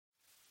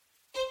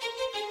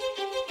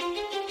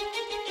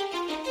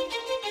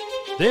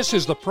This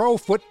is the Pro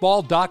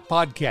Football Doc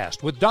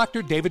Podcast with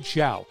Dr. David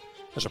Chao.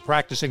 As a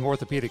practicing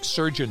orthopedic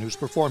surgeon who's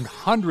performed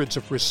hundreds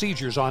of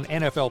procedures on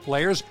NFL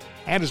players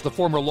and as the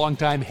former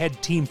longtime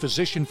head team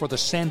physician for the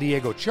San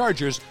Diego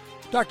Chargers,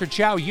 Dr.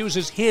 Chao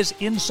uses his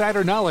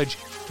insider knowledge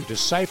to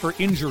decipher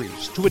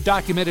injuries to a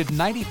documented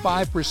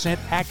 95%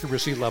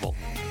 accuracy level.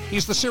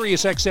 He's the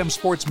SiriusXM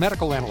sports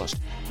medical analyst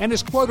and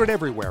is quoted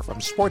everywhere from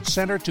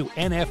SportsCenter to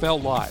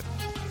NFL Live.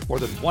 More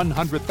than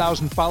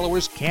 100,000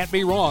 followers can't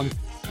be wrong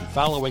in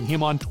following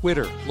him on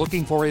Twitter,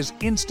 looking for his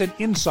instant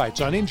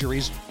insights on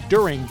injuries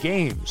during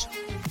games.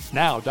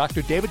 Now,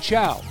 Dr. David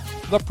Chao,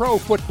 the Pro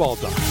Football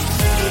Doc.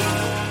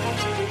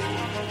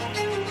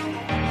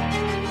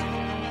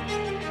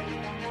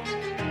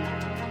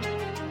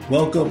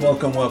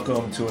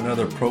 Welcome to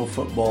another Pro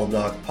Football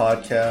Doc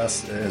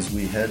podcast as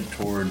we head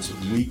towards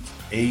week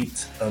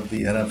 8 of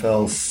the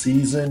NFL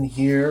season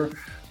here.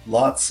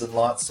 Lots and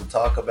lots to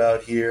talk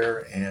about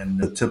here, and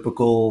the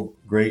typical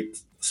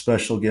great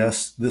special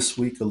guest this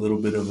week, a little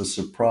bit of a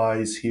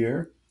surprise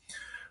here.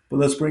 But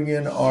let's bring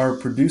in our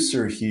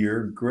producer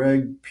here,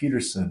 Greg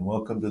Peterson.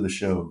 Welcome to the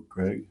show,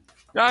 Greg.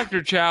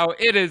 Dr. Chao,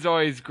 it is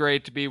always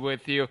great to be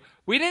with you.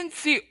 We didn't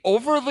see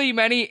overly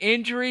many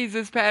injuries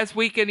this past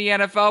week in the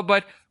NFL,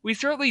 but we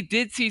certainly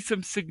did see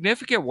some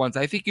significant ones.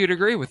 I think you'd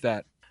agree with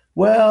that.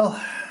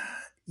 Well,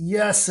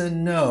 yes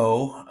and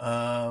no.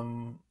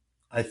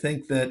 I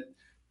think that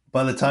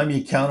by the time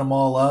you count them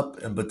all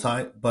up and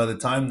by the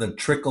time the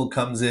trickle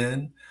comes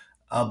in,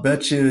 I'll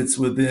bet you it's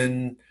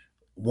within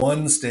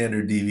one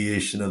standard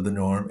deviation of the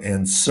norm,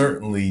 and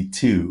certainly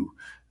two.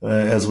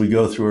 As we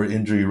go through our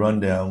injury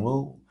rundown,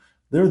 well,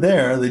 they're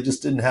there. They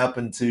just didn't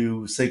happen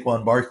to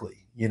Saquon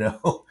Barkley.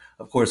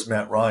 Of course,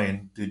 Matt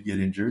Ryan did get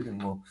injured,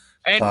 and we'll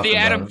talk the about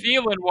Adam it.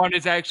 Thielen one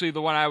is actually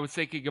the one I was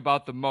thinking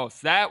about the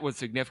most. That was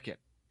significant.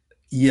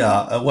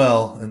 Yeah,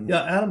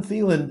 Adam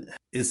Thielen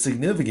is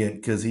significant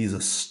because he's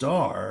a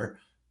star,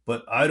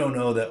 but I don't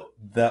know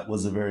that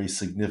was a very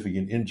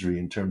significant injury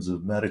in terms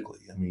of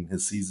medically. I mean,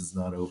 his season's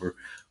not over.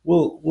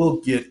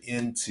 We'll get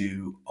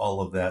into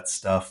all of that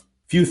stuff.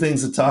 Few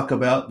things to talk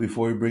about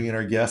before we bring in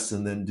our guests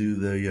and then do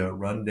the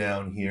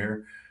rundown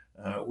here.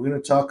 We're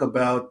going to talk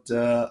about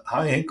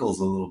high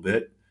ankles a little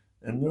bit,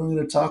 and we're going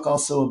to talk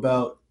also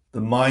about the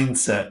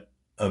mindset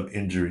of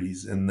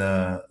injuries and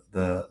the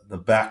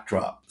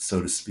backdrop,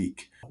 so to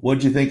speak. What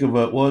did you think of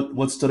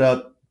what stood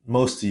out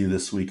most to you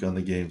this week on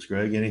the games,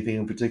 Greg? Anything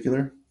in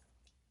particular?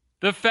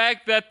 The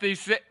fact that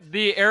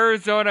the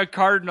Arizona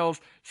Cardinals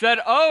said,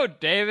 "Oh,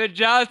 David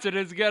Johnson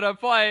is going to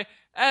play,"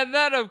 and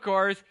then, of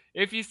course,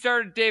 if you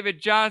started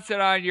David Johnson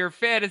on your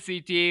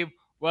fantasy team,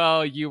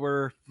 well, you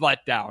were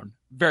let down,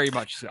 very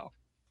much so.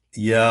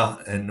 Yeah,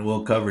 and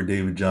we'll cover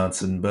David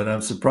Johnson, but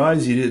I'm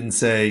surprised you didn't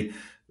say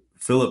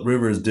Phillip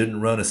Rivers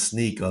didn't run a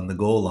sneak on the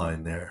goal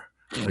line there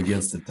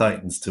against the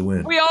Titans to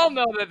win. We all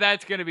know that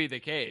that's going to be the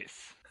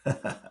case.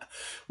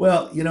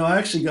 Well, I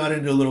actually got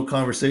into a little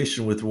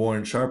conversation with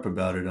Warren Sharp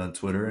about it on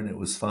Twitter, and it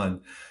was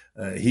fun.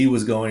 He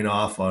was going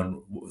off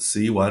on,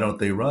 why don't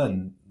they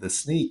run the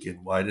sneak,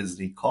 and why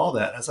doesn't he call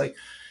that? And I was like,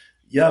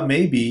 yeah,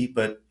 maybe,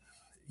 but,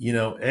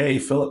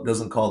 Phillip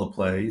doesn't call the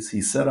plays.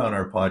 He said on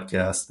our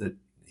podcast that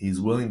he's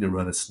willing to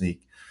run a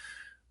sneak.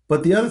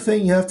 But the other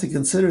thing you have to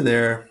consider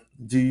there,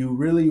 do you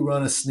really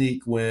run a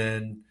sneak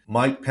when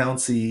Mike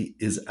Pouncey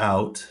is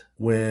out,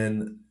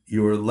 when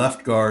your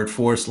left guard,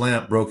 Forrest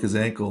Lamp, broke his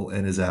ankle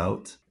and is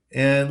out?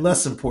 And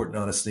less important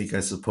on a sneak, I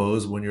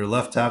suppose, when your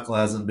left tackle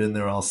hasn't been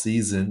there all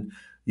season,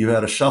 you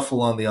had a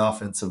shuffle on the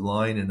offensive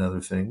line and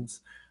other things.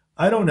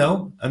 I don't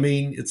know. I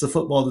mean, it's a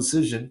football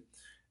decision.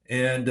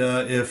 And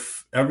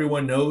if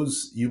everyone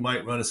knows you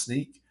might run a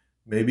sneak,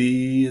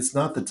 maybe it's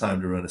not the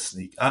time to run a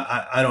sneak.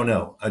 I don't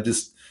know.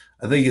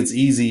 I think it's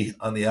easy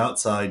on the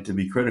outside to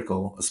be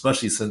critical,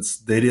 especially since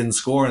they didn't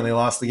score and they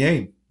lost the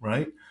game,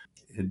 right?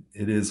 It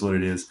is what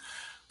it is.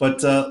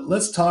 But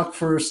let's talk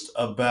first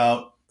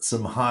about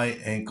some high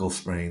ankle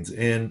sprains.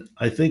 And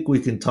I think we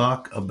can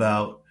talk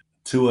about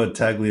Tua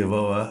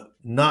Tagovailoa,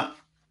 not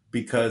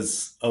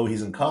because,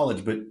 he's in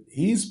college, but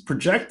he's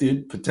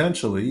projected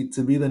potentially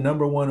to be the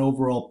number 1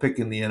 overall pick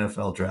in the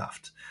NFL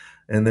draft.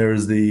 And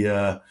there's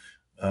the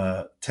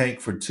tank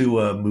for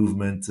Tua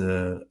movement,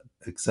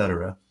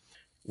 etc.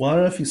 Well, I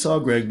don't know if you saw,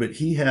 Greg, but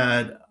he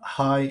had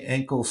high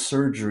ankle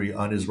surgery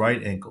on his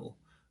right ankle.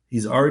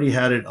 He's already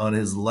had it on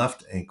his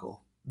left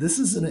ankle. This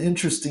is an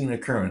interesting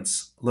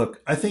occurrence.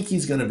 Look, I think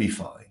he's going to be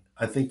fine.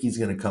 I think he's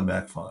going to come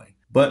back fine.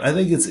 But I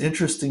think it's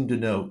interesting to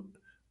note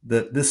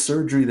that this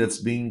surgery that's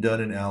being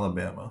done in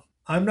Alabama,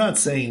 I'm not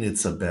saying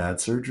it's a bad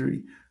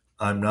surgery.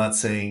 I'm not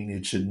saying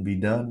it shouldn't be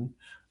done.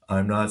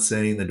 I'm not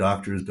saying the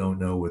doctors don't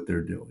know what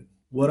they're doing.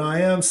 What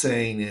I am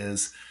saying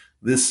is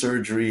this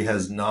surgery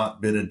has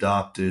not been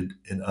adopted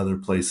in other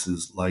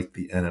places like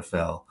the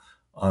NFL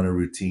on a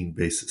routine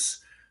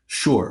basis.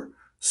 Sure,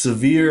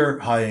 severe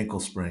high ankle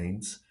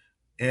sprains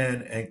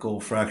and ankle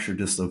fracture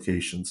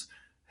dislocations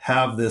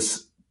have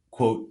this,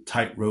 quote,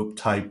 tightrope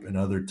type and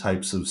other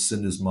types of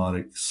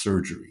syndesmotic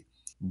surgery,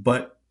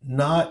 but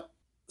not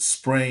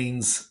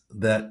sprains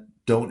that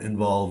don't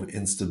involve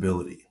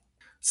instability.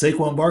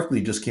 Saquon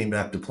Barkley just came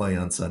back to play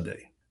on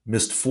Sunday.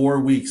 Missed 4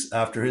 weeks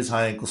after his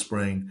high ankle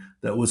sprain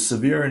that was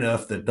severe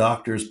enough that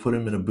doctors put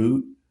him in a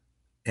boot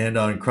and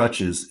on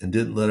crutches and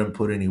didn't let him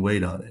put any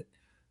weight on it.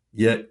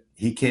 Yet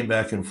he came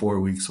back in 4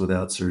 weeks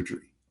without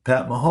surgery.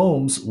 Pat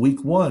Mahomes,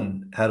 week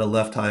 1, had a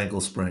left high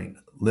ankle sprain,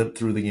 limped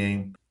through the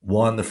game,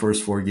 won the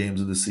first 4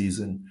 games of the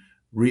season,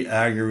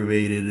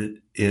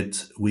 re-aggravated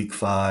it week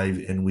 5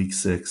 and week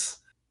 6,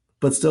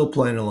 but still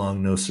playing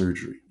along, no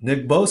surgery.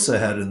 Nick Bosa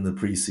had it in the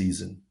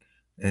preseason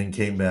and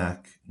came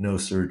back, no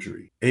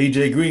surgery.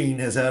 AJ Green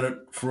has had it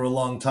for a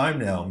long time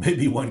now.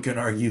 Maybe one can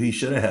argue he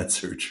should have had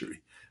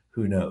surgery.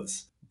 Who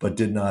knows? But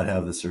did not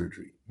have the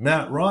surgery.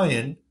 Matt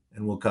Ryan,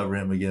 and we'll cover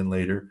him again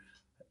later,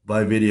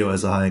 by video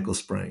as a high ankle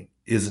sprain,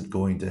 isn't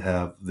going to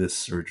have this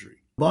surgery.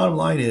 Bottom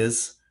line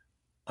is,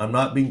 I'm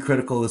not being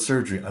critical of the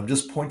surgery. I'm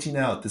just pointing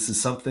out this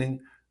is something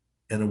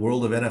in the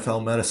world of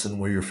NFL medicine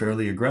where you're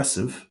fairly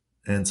aggressive,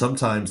 and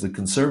sometimes the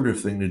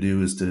conservative thing to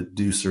do is to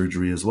do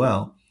surgery as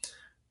well.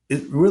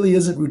 It really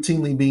isn't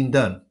routinely being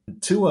done.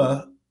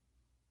 Tua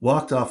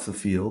walked off the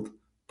field,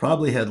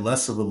 probably had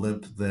less of a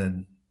limp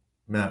than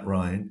Matt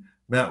Ryan.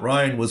 Matt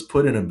Ryan was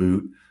put in a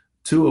boot.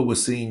 Tua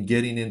was seen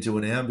getting into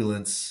an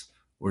ambulance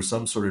or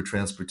some sort of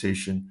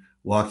transportation,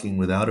 walking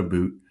without a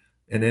boot,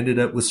 and ended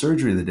up with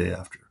surgery the day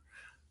after.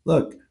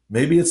 Look,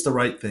 maybe it's the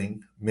right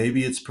thing.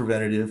 Maybe it's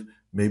preventative.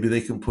 Maybe they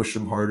can push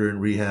him harder in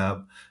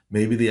rehab.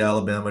 Maybe the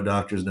Alabama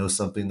doctors know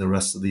something the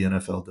rest of the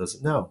NFL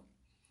doesn't know.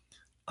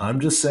 I'm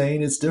just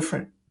saying it's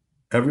different.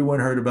 Everyone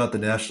heard about the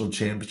national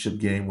championship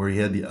game where he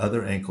had the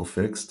other ankle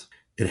fixed.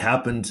 It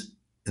happened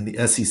in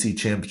the SEC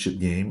championship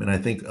game, and I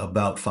think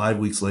about 5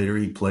 weeks later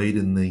he played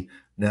in the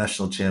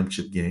national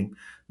championship game.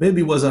 Maybe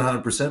he wasn't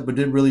 100%, but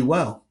did really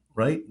well,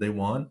 right? They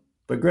won.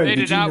 But Greg, they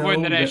did not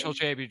win the national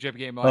championship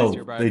game last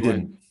year, by the way. They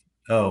didn't.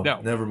 Oh,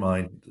 no. Never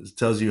mind. It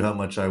tells you how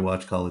much I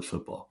watch college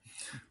football.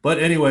 But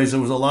anyways,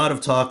 there was a lot of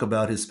talk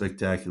about his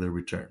spectacular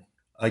return.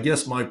 I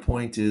guess my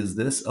point is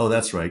this. Oh,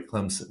 that's right.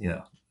 Clemson.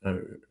 Yeah.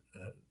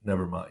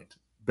 Never mind.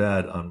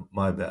 Bad on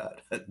my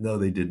bad. No,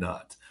 they did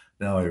not.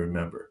 Now I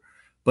remember.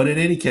 But in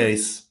any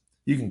case,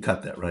 you can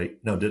cut that, right?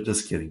 No,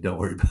 just kidding. Don't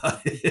worry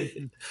about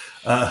it.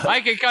 I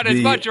can cut as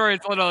much or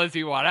as little as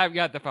you want. I've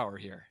got the power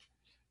here.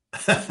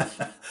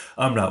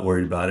 I'm not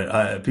worried about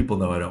it. People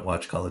know I don't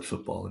watch college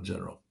football in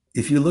general.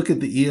 If you look at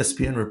the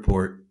ESPN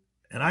report,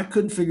 and I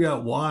couldn't figure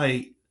out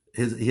why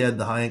he had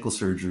the high ankle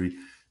surgery,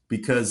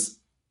 because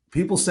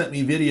people sent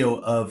me video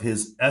of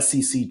his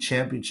SEC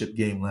championship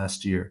game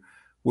last year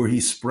where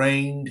he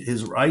sprained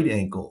his right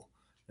ankle.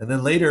 And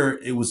then later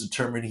it was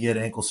determined he had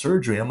ankle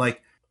surgery. I'm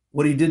like,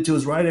 what he did to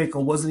his right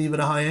ankle wasn't even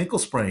a high ankle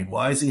sprain.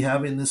 Why is he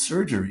having this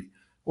surgery?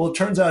 Well, it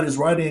turns out his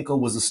right ankle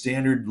was a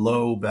standard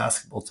low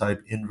basketball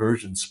type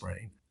inversion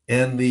sprain.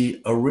 And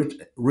the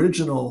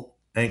original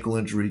ankle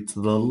injury to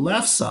the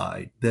left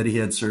side that he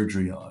had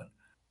surgery on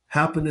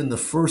happened in the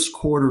first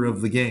quarter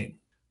of the game.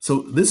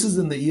 So this is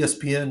in the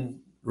ESPN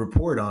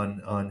report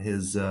on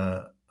his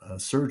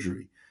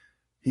surgery.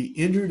 He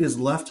injured his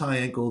left high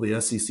ankle the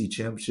SEC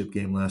championship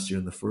game last year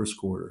in the first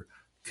quarter,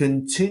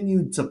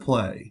 continued to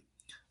play,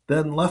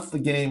 then left the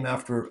game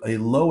after a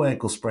low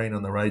ankle sprain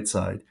on the right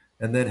side,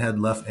 and then had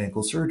left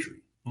ankle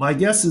surgery. My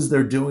guess is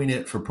they're doing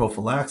it for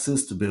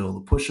prophylaxis to be able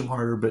to push him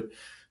harder, but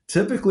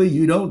typically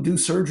you don't do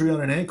surgery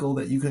on an ankle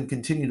that you can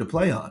continue to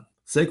play on.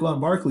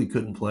 Saquon Barkley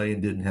couldn't play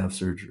and didn't have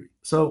surgery.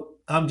 So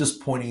I'm just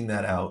pointing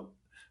that out.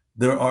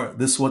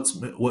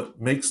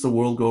 What makes the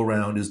world go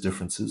round is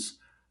differences.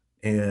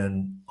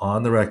 And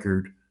on the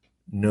record,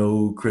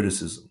 no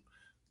criticism,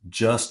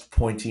 just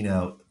pointing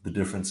out the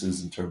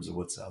differences in terms of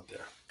what's out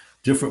there.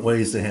 Different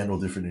ways to handle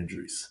different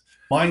injuries.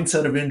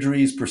 Mindset of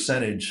injuries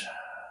percentage.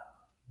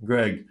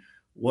 Greg,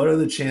 what are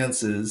the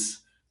chances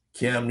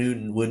Cam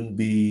Newton wouldn't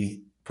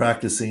be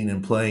practicing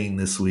and playing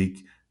this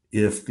week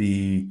if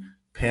the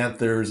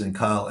Panthers and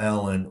Kyle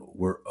Allen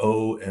were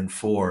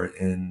 0-4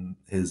 in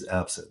his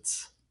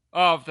absence?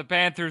 Oh, if the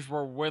Panthers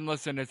were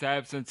winless in his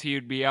absence, he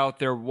would be out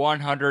there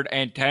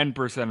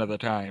 110% of the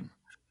time.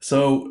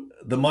 So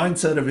the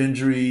mindset of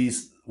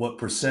injuries, what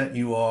percent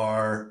you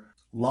are,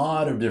 a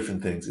lot of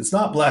different things. It's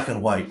not black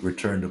and white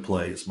return to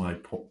play is my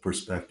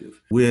perspective.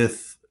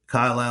 With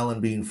Kyle Allen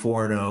being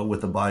 4-0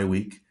 with a bye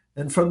week,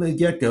 and from the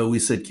get-go, we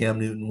said Cam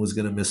Newton was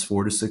going to miss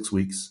 4 to 6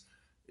 weeks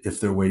if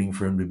they're waiting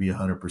for him to be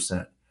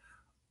 100%.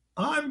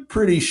 I'm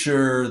pretty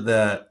sure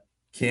that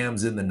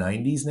Cam's in the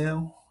 90s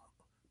now,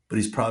 but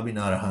he's probably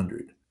not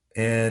 100.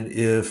 And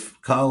if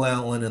Kyle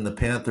Allen and the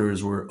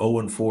Panthers were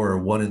 0-4 or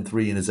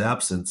 1-3 in his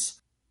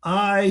absence,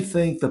 I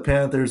think the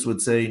Panthers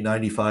would say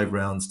 95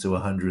 rounds to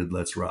 100,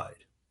 let's ride.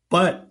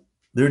 But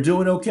they're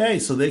doing okay,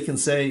 so they can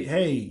say,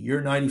 hey,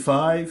 you're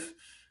 95,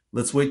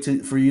 let's wait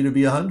for you to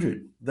be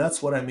 100.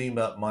 That's what I mean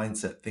about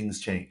mindset. Things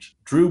change.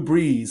 Drew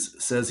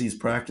Brees says he's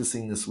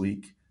practicing this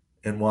week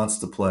and wants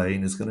to play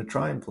and is going to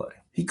try and play.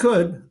 He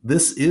could.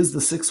 This is the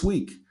 6th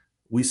week.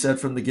 We said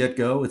from the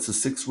get-go, it's a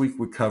 6-week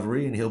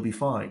recovery and he'll be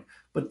fine.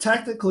 But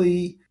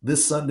technically,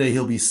 this Sunday,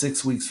 he'll be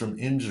 6 weeks from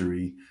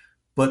injury,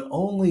 but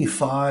only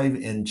 5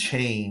 and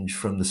change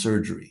from the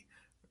surgery.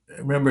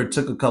 Remember, it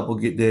took a couple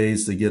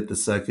days to get the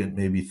second,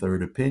 maybe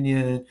third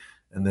opinion,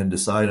 and then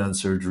decide on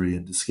surgery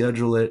and to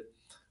schedule it.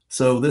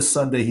 So this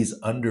Sunday, he's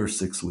under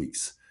 6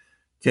 weeks.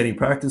 Can he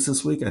practice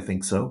this week? I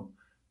think so.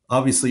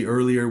 Obviously,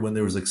 earlier when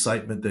there was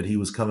excitement that he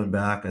was coming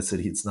back, I said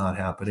it's not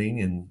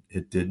happening, and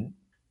it didn't.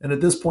 And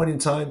at this point in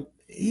time,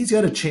 he's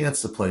got a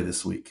chance to play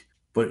this week.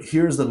 But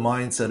here's the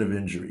mindset of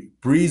injury.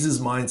 Brees's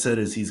mindset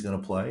is he's going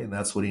to play, and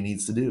that's what he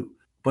needs to do.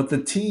 But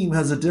the team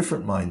has a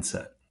different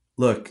mindset.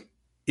 Look,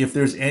 if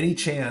there's any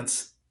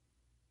chance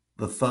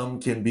the thumb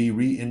can be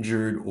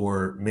re-injured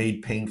or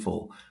made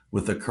painful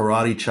with a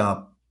karate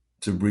chop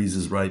to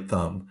Brees's right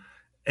thumb,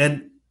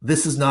 and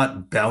this is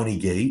not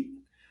Bountygate.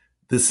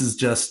 This is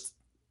just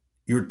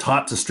you're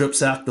taught to strip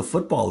sack the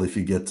football if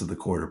you get to the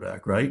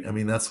quarterback, right? I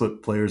mean, that's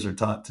what players are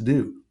taught to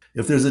do.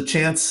 If there's a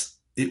chance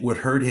it would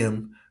hurt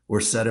him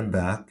or set him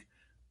back,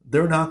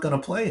 they're not going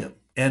to play him.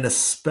 And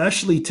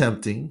especially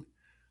tempting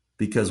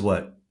because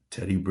what?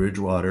 Teddy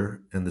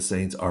Bridgewater and the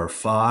Saints are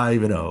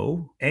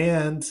 5-0.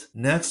 And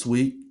next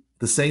week,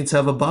 the Saints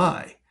have a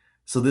bye.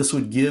 So this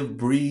would give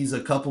Brees a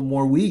couple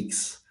more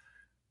weeks.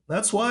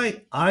 That's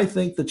why I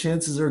think the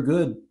chances are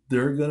good.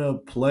 They're going to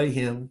play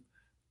him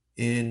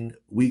in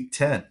week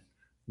 10.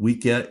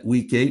 Week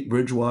 8,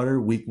 Bridgewater.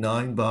 Week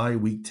 9, bye.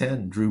 Week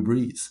 10, Drew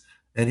Brees.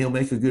 And he'll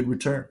make a good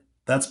return.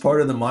 That's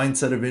part of the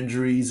mindset of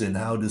injuries and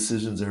how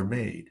decisions are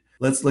made.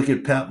 Let's look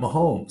at Pat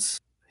Mahomes.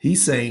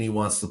 He's saying he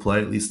wants to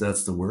play, at least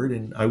that's the word,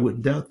 and I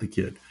wouldn't doubt the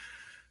kid.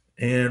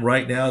 And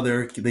right now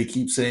they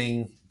keep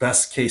saying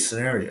best case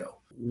scenario.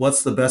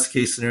 What's the best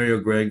case scenario,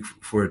 Greg,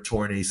 for a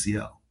torn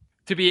ACL?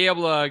 To be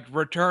able to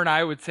return,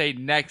 I would say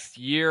next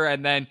year,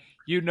 and then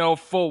you know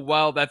full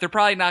well that they're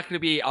probably not going to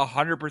be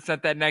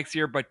 100% that next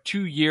year, but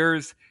 2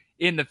 years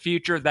in the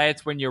future,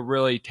 that's when you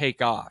really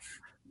take off.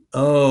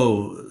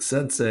 Oh,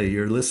 Sensei,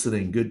 you're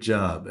listening. Good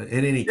job.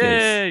 In any case,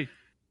 Yay!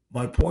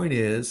 My point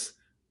is,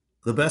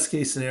 the best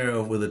case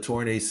scenario with a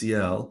torn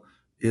ACL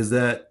is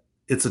that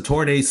it's a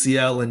torn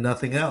ACL and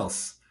nothing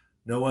else.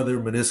 No other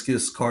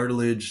meniscus,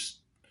 cartilage,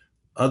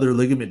 other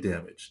ligament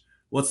damage.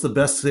 What's the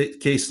best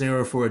case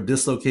scenario for a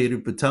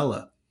dislocated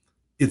patella?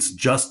 It's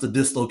just a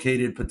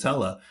dislocated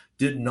patella.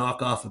 Didn't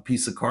knock off a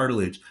piece of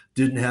cartilage.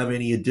 Didn't have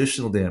any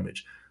additional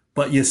damage.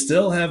 But you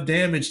still have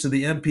damage to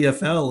the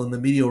MPFL and the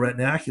medial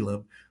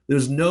retinaculum.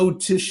 There's no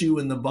tissue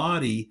in the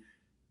body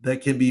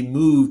that can be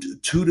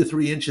moved 2 to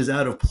 3 inches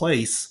out of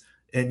place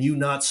and you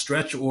not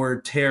stretch or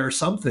tear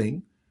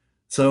something.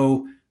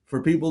 So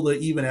for people to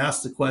even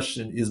ask the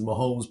question, is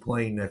Mahomes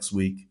playing next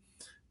week?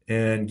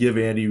 And give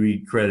Andy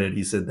Reid credit,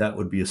 he said that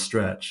would be a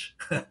stretch.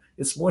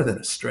 It's more than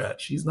a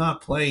stretch. He's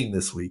not playing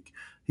this week.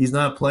 He's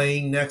not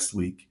playing next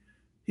week.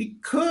 He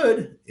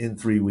could in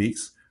 3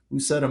 weeks. We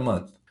said a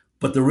month.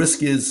 But the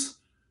risk is,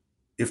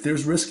 if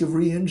there's risk of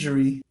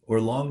re-injury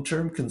or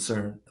long-term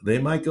concern, they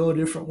might go a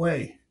different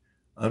way.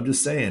 I'm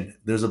just saying,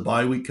 there's a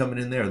bye week coming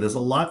in there. There's a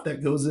lot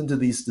that goes into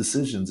these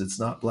decisions. It's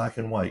not black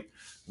and white.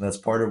 And that's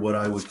part of what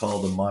I would call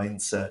the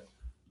mindset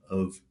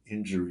of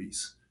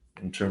injuries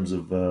in terms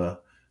of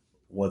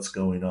what's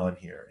going on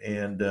here.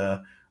 And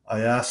I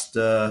asked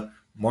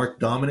Mark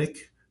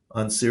Dominic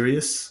on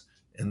Sirius,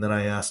 and then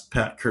I asked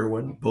Pat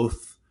Kerwin,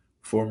 both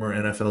former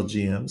NFL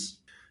GMs,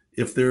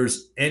 if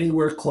there's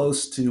anywhere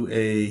close to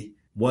a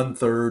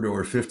 1/3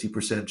 or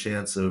 50%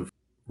 chance of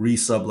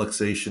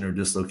resubluxation or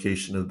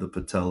dislocation of the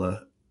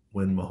patella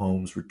when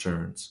Mahomes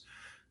returns.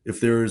 If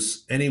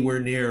there's anywhere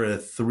near a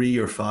 3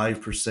 or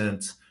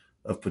 5%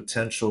 of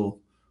potential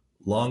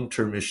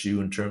long-term issue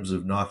in terms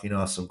of knocking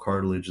off some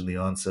cartilage in the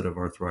onset of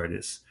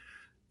arthritis,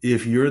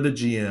 if you're the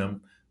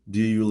GM, do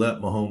you let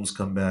Mahomes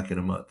come back in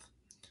a month?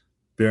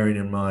 Bearing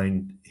in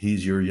mind,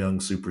 he's your young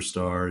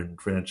superstar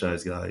and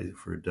franchise guy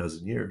for a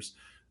dozen years.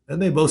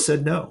 And they both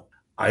said no.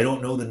 I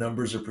don't know the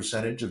numbers or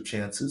percentage of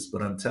chances,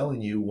 but I'm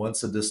telling you,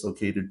 once a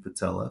dislocated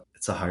patella,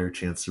 it's a higher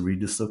chance of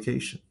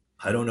redislocation.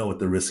 I don't know what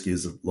the risk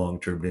is of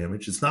long-term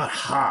damage. It's not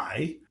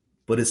high,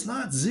 but it's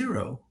not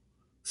zero.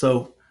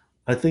 So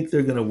I think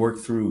they're going to work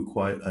through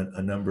quite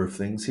a number of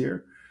things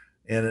here.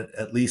 And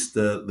at least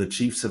the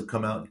Chiefs have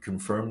come out and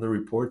confirmed the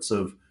reports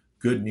of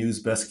good news,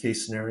 best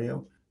case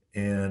scenario.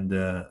 And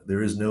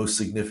there is no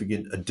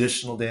significant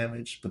additional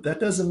damage, but that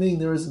doesn't mean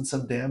there isn't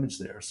some damage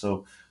there.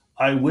 So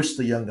I wish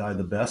the young guy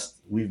the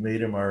best. We've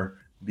made him our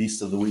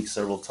Beast of the Week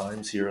several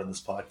times here on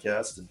this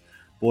podcast. And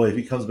boy, if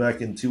he comes back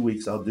in 2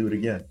 weeks, I'll do it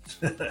again.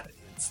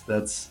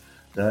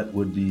 That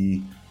would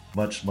be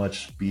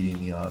much beating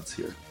the odds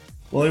here.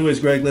 Well, anyways,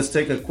 Greg, let's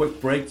take a quick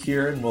break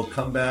here, and we'll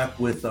come back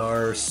with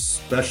our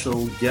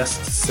special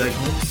guest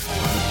segment on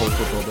the Pro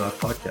Football Doc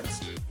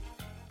podcast.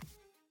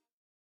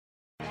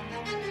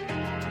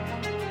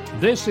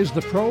 This is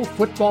the Pro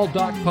Football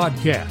Doc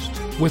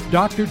podcast with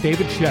Dr.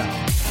 David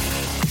Schaub.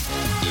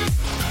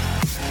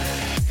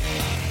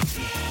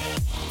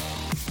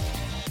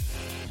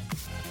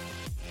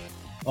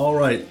 All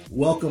right,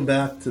 welcome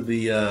back to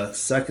the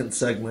second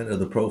segment of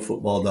the Pro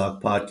Football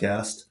Doc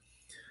podcast.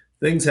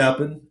 Things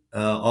happen,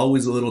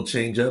 always a little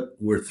change up.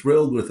 We're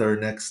thrilled with our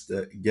next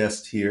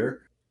guest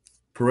here,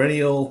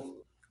 perennial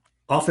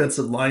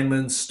offensive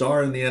lineman,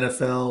 star in the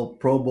NFL,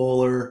 Pro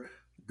Bowler,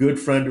 good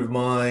friend of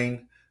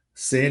mine,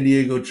 San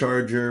Diego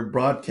Charger,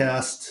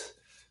 broadcast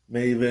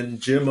maven,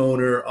 gym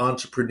owner,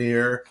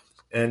 entrepreneur,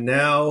 and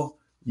now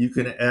you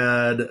can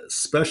add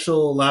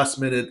special last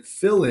minute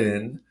fill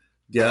in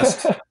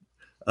guest.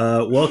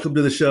 Welcome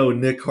to the show,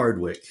 Nick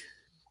Hardwick.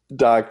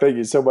 Doc, thank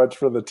you so much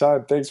for the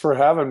time. Thanks for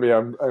having me.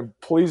 I'm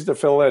pleased to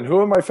fill in.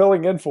 Who am I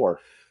filling in for?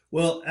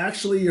 Well,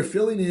 actually, you're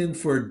filling in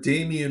for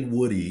Damien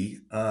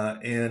Woody,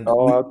 and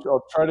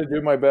I'll try to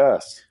do my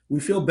best. we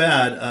feel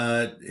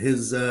bad.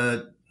 His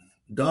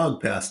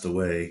dog passed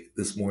away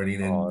this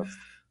morning, and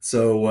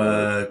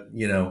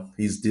so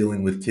he's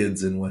dealing with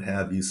kids and what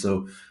have you.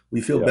 So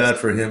we feel bad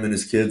for him and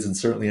his kids, and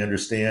certainly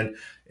understand.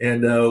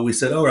 And we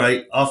said, all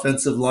right,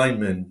 offensive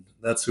lineman.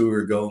 That's who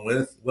we're going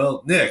with.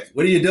 Well, Nick,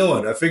 what are you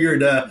doing? I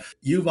figured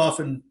you've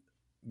often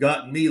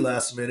gotten me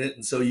last minute,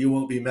 and so you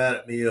won't be mad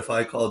at me if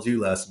I called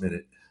you last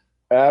minute.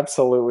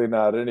 Absolutely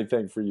not.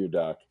 Anything for you,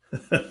 Doc.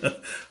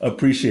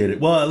 Appreciate it.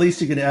 Well, at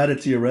least you can add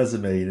it to your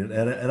resume,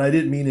 and I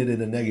didn't mean it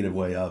in a negative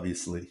way,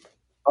 obviously.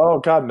 Oh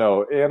God,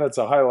 no! And it's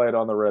a highlight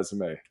on the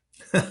resume.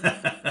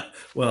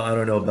 Well, I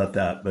don't know about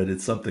that, but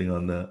it's something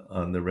on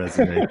the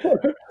resume.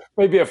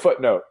 Maybe a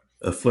footnote.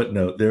 A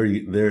footnote. There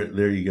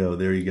you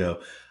go.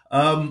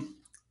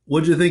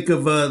 What'd you think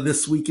of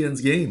this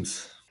weekend's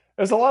games?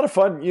 It was a lot of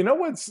fun. You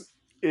know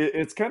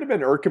it's kind of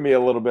been irking me a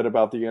little bit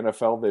about the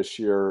NFL this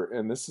year,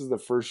 and this is the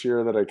first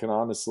year that I can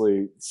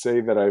honestly say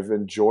that I've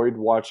enjoyed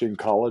watching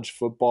college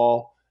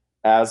football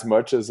as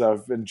much as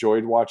I've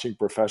enjoyed watching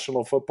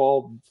professional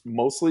football,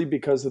 mostly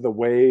because of the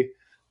way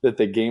that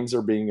the games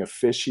are being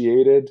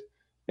officiated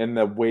and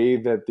the way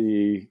that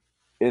the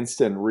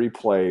instant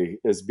replay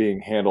is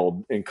being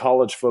handled in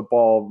college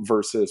football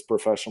versus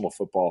professional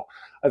football.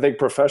 I think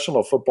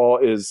professional football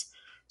is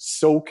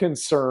so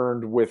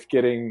concerned with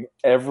getting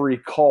every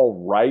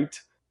call right.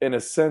 In a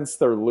sense,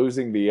 they're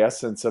losing the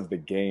essence of the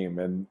game.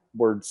 And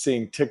we're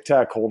seeing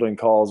tic-tac holding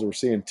calls. We're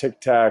seeing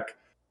tic-tac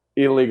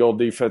illegal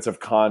defensive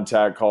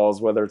contact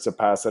calls, whether it's a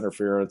pass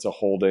interference, a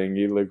holding,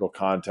 illegal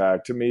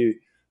contact. To me,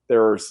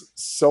 there are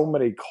so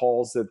many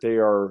calls that they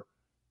are,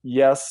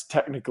 yes,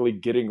 technically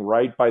getting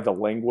right by the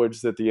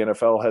language that the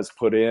NFL has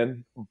put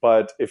in.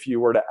 But if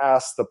you were to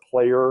ask the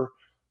player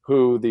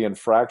who the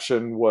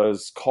infraction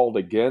was called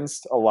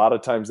against, a lot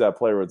of times that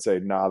player would say,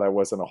 nah, that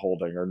wasn't a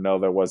holding, or no,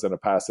 that wasn't a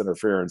pass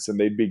interference. And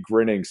they'd be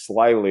grinning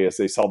slyly as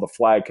they saw the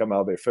flag come out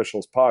of the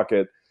official's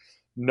pocket,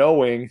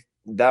 knowing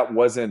that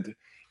wasn't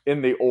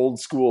in the old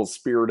school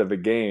spirit of the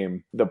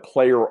game. The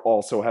player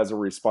also has a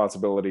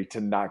responsibility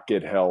to not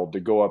get held, to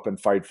go up and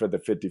fight for the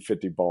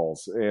 50-50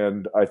 balls.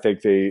 And I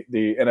think the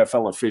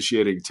NFL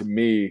officiating, to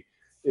me,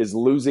 is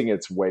losing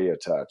its way a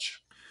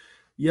touch.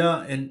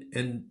 Yeah,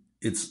 and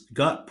it's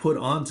got put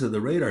onto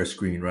the radar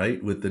screen,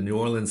 right, with the New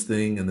Orleans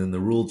thing, and then the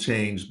rule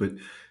changed. But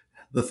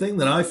the thing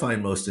that I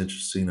find most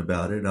interesting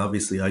about it,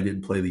 obviously I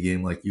didn't play the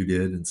game like you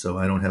did, and so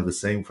I don't have the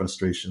same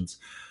frustrations.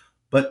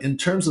 But in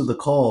terms of the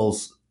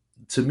calls,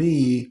 to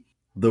me,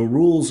 the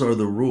rules are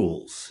the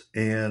rules.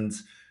 And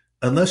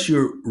unless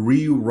you're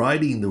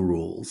rewriting the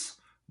rules,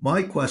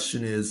 my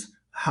question is,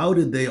 how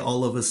did they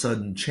all of a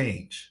sudden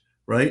change,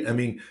 right? I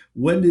mean,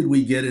 when did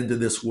we get into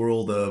this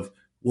world of,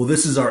 well,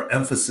 this is our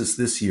emphasis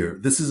this year,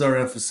 this is our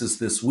emphasis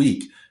this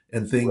week,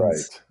 and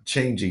things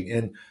changing?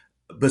 And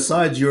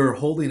besides your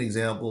holding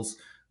examples,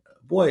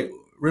 boy,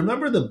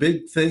 remember the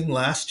big thing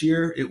last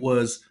year? It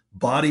was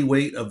body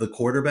weight of the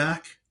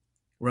quarterback,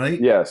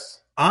 right? Yes.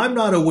 I'm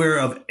not aware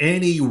of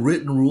any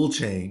written rule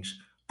change,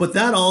 but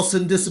that all of a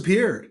sudden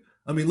disappeared.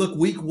 I mean, look,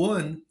 week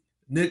one,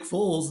 Nick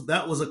Foles,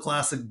 that was a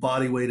classic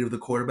body weight of the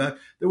quarterback.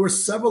 There were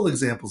several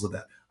examples of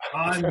that.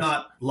 I'm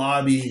not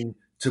lobbying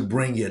to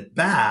bring it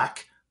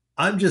back.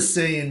 I'm just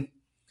saying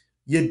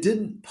you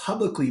didn't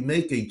publicly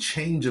make a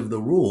change of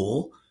the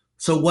rule.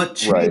 So what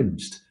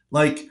changed?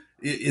 Like,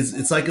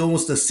 it's like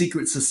almost a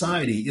secret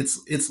society.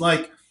 It's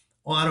like,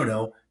 well, I don't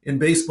know, in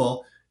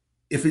baseball,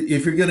 if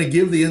you're going to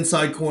give the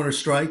inside corner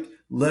strike,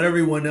 let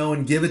everyone know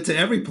and give it to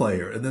every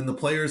player, and then the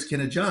players can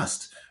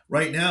adjust.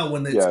 Right now,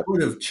 when it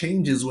sort of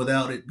changes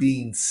without it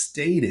being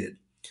stated,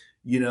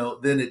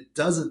 then it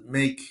doesn't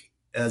make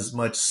as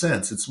much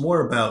sense. It's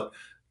more about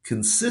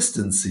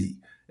consistency,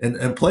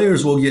 and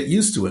players will get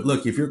used to it.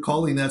 Look, if you're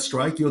calling that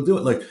strike, you'll do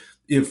it. Like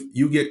if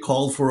you get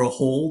called for a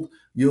hold,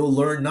 you'll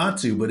learn not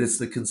to, but it's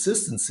the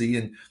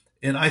consistency.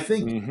 And I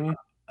think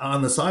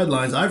on the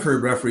sidelines, I've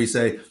heard referees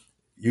say,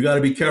 you got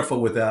to be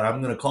careful with that.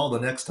 I'm going to call the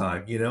next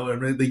time,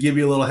 and they give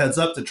you a little heads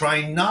up to try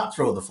and not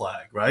throw the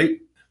flag, right?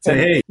 Say,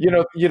 hey,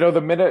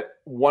 the minute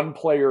one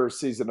player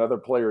sees another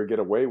player get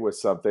away with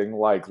something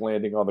like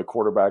landing on the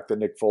quarterback, the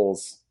Nick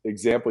Foles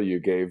example you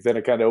gave, then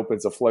it kind of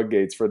opens the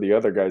floodgates for the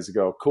other guys to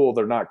go, cool,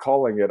 they're not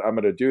calling it, I'm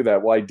going to do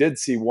that. Well, I did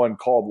see one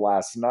called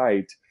last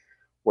night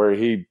where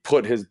he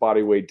put his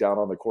body weight down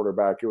on the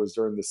quarterback. It was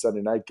during the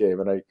Sunday night game.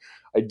 And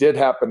I did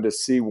happen to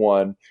see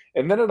one.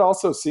 And then it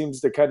also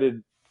seems to kind of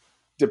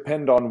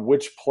depend on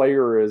which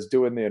player is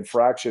doing the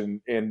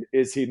infraction and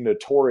is he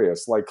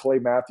notorious. Like Clay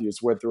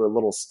Matthews went through a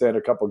little stint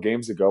a couple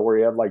games ago where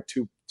he had like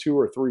two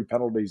or three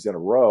penalties in a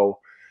row,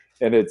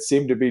 and it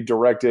seemed to be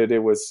directed.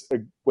 It was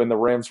when the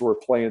Rams were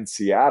playing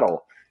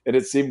Seattle, and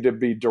it seemed to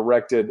be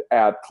directed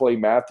at Clay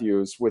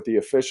Matthews, with the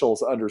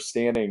officials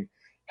understanding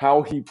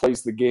how he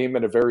plays the game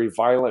in a very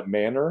violent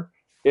manner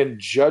and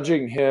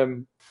judging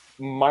him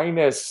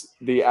minus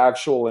the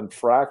actual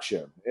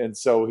infraction. And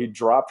so he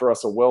dropped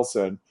Russell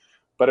Wilson,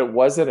 but it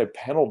wasn't a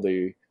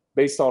penalty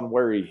based on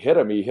where he hit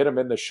him. He hit him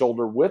in the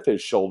shoulder with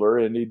his shoulder,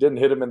 and he didn't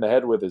hit him in the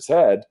head with his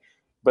head,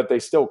 but they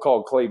still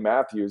called Clay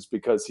Matthews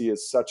because he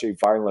is such a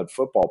violent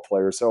football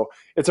player. So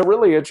it's a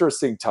really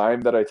interesting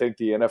time that I think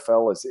the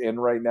NFL is in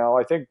right now.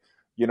 I think,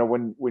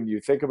 when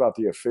you think about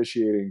the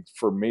officiating,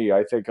 for me,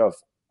 I think of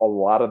a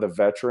lot of the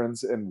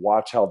veterans and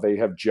watch how they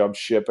have jumped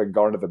ship and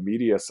gone to the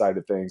media side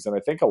of things. And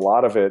I think a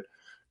lot of it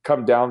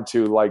come down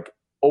to like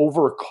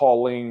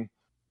overcalling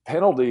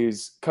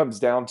penalties comes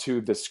down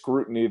to the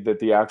scrutiny that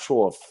the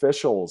actual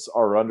officials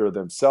are under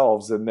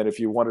themselves. And then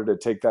if you wanted to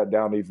take that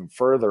down even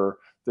further,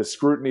 the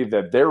scrutiny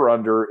that they're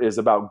under is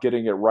about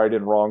getting it right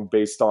and wrong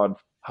based on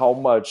how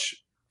much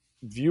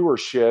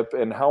viewership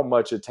and how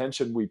much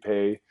attention we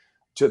pay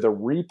to the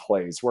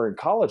replays. Where in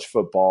college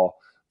football,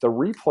 the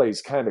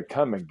replays kind of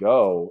come and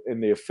go,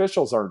 and the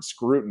officials aren't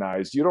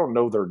scrutinized. You don't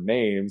know their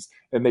names,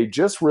 and they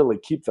just really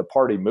keep the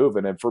party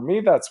moving. And for me,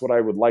 that's what I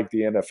would like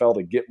the NFL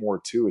to get more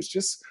to, is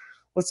just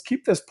let's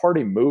keep this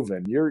party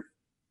moving.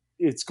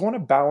 It's going to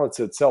balance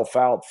itself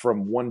out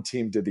from one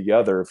team to the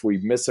other. If we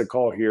miss a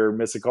call here,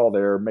 miss a call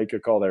there, make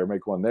a call there,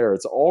 make one there,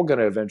 it's all going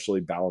to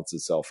eventually balance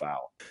itself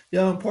out.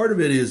 Yeah, and part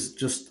of it is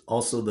just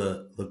also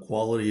the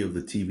quality of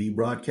the TV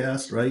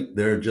broadcast, right?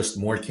 There are just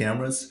more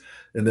cameras.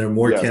 And there are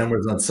more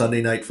cameras on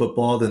Sunday Night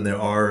Football than there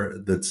are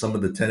some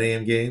of the 10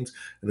 a.m. games.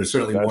 And there's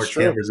certainly more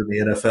cameras in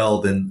the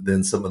NFL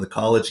than some of the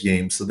college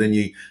games. So then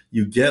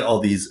you get all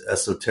these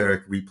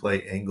esoteric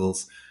replay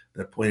angles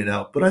that point it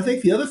out. But I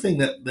think the other thing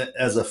that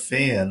as a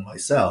fan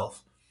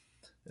myself,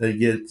 that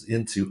gets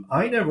into,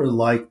 I never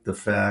liked the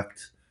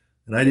fact,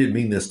 and I didn't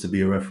mean this to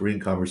be a refereeing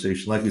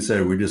conversation. Like we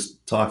said, we're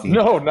just talking.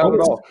 No, not at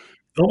all.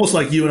 Almost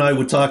like you and I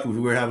would talk if we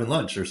were having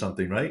lunch or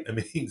something, right? I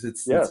mean,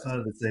 it's kind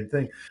of the same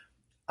thing.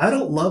 I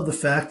don't love the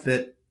fact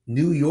that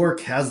New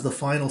York has the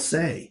final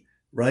say,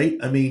 right?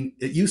 I mean,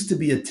 it used to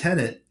be a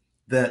tenet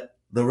that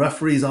the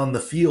referees on the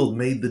field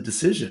made the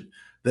decision.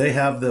 They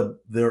have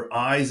their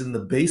eyes in the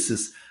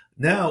basis.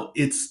 Now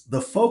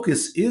the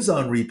focus is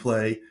on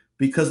replay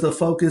because the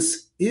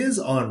focus is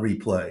on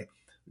replay.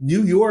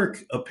 New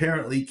York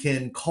apparently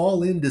can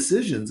call in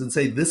decisions and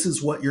say, this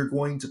is what you're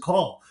going to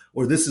call,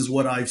 or this is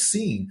what I've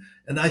seen.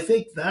 And I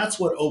think that's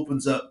what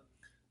opens up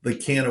the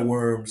can of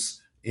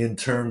worms in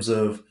terms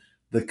of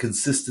the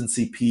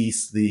consistency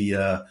piece,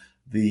 the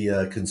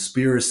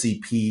conspiracy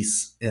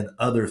piece, and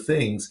other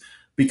things,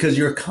 because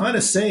you're kind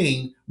of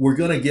saying we're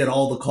going to get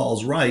all the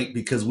calls right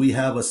because we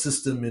have a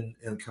system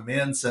and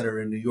command center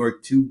in New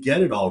York to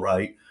get it all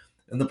right.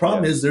 And the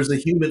problem is there's a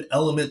human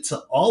element to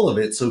all of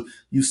it. So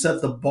you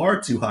set the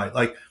bar too high.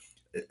 Like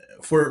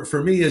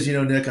for me, as you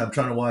know, Nick, I'm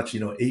trying to watch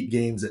 8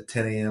 games at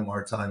 10 a.m.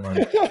 our time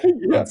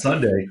on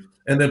Sunday.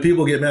 And then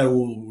people get mad.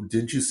 Well,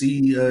 didn't you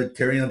see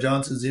Kerryon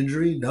Johnson's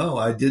injury? No,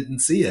 I didn't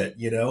see it.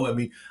 I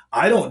mean,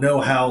 I don't know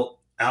how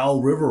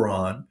Al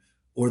Riveron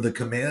or the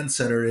command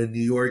center in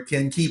New York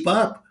can keep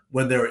up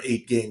when there are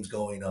 8 games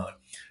going on.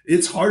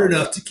 It's hard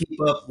enough to keep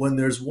up when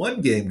there's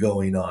 1 game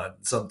going on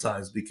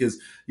sometimes, because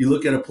you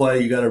look at a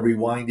play, you got to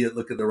rewind it,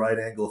 look at the right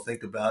angle,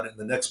 think about it. And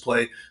the next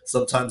play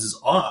sometimes is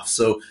off.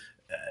 So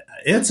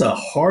it's a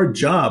hard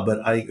job,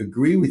 but I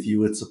agree with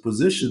you. It's a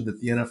position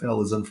that the NFL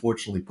has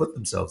unfortunately put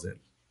themselves in.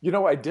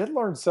 I did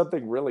learn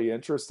something really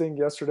interesting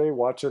yesterday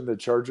watching the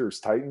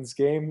Chargers-Titans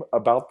game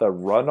about the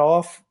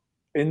runoff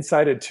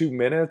inside of 2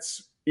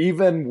 minutes,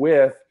 even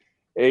with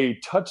a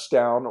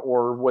touchdown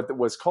or what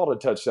was called a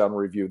touchdown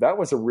review. That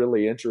was a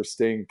really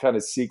interesting kind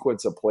of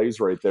sequence of plays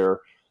right there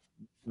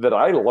that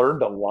I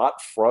learned a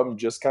lot from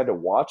just kind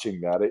of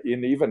watching that.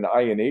 And even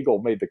Ian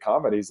Eagle made the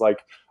comment. He's like,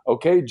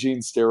 okay,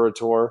 Gene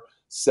Steratore,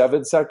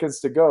 7 seconds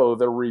to go.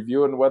 They're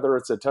reviewing whether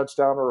it's a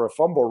touchdown or a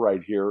fumble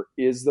right here.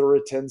 Is there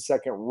a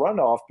 10-second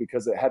runoff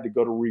because it had to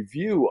go to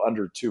review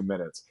under 2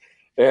 minutes?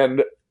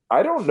 And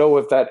I don't know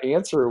if that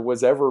answer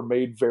was ever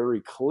made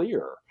very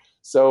clear.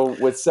 So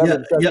with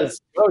 7 seconds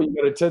to go, you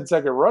get a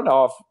 10-second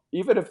runoff.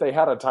 Even if they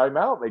had a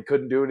timeout, they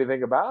couldn't do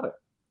anything about it.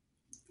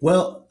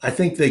 Well, I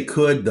think they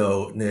could,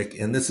 though, Nick.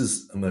 And this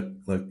is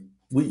like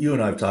you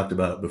and I have talked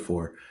about it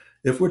before.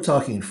 If we're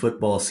talking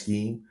football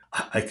scheme,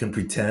 I can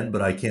pretend,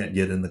 but I can't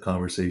get in the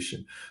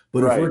conversation.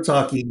 But if we're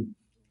talking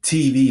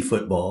TV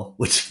football,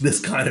 which this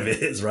kind of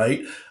is,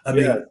 right? I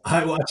mean,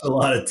 I watch a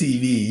lot of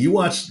TV. You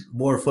watch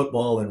more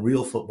football and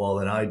real football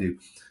than I do.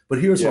 But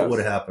here's what would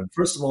have happened.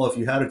 First of all, if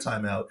you had a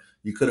timeout,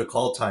 you could have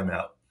called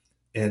timeout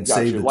and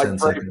saved the 10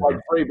 seconds. Like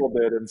Vrabel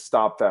did and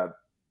stopped that.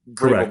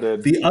 Correct.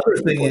 The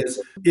other thing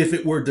is, if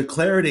it were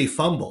declared a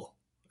fumble,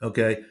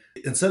 okay,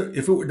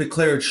 if it were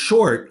declared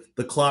short,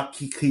 the clock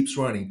keeps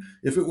running.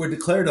 If it were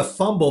declared a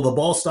fumble, the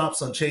ball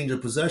stops on change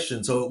of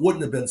possession. So it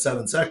wouldn't have been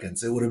 7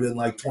 seconds. It would have been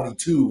like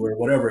 22 or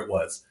whatever it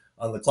was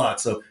on the clock.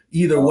 So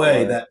either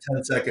way, that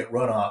 10-second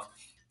runoff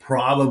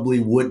probably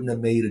wouldn't have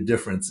made a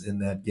difference in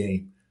that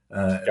game,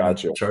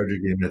 Gotcha. the Charger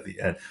game at the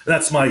end.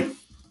 That's my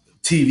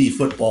TV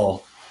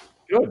football.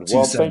 Good.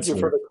 Well, thank you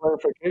for the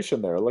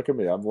clarification there. Look at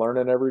me. I'm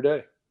learning every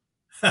day.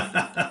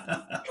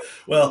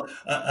 Well,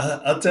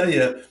 I'll tell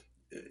you,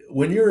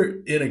 when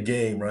you're in a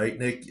game, right,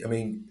 Nick? I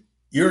mean,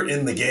 you're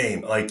in the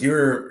game. Like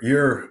you're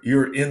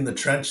in the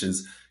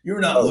trenches. You're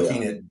not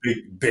looking at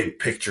big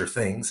picture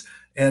things.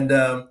 And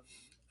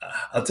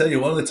I'll tell you,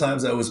 one of the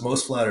times I was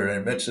most flattered,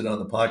 and I mentioned it on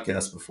the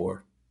podcast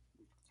before,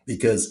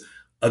 because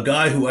a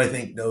guy who I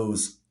think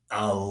knows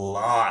a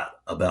lot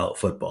about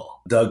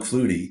football, Doug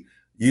Flutie,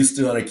 used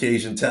to on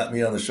occasion tap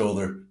me on the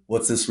shoulder.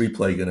 What's this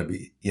replay going to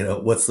be?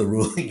 What's the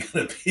ruling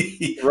going to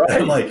be? Right.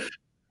 I'm like,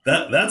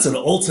 that's an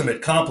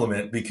ultimate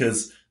compliment,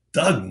 because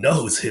Doug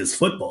knows his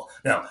football.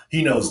 Now,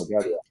 he knows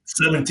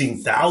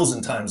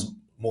 17,000 times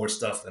more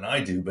stuff than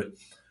I do, but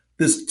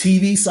this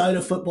TV side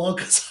of football,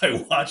 because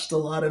I watched a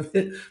lot of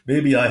it,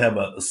 maybe I have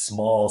a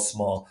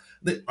small.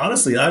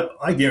 Honestly,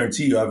 I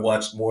guarantee you I've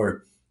watched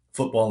more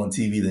football on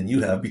TV than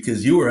you have,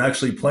 because you were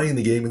actually playing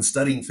the game and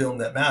studying film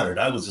that mattered.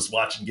 I was just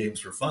watching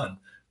games for fun,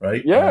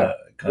 right? Yeah,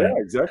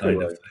 exactly.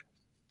 Right.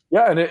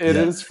 Yeah, and it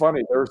is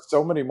funny. There are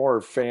so many more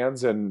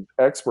fans and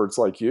experts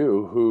like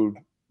you who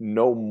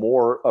know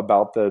more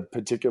about the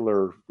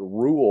particular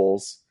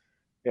rules,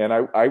 and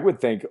I would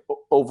think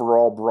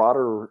overall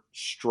broader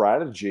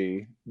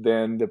strategy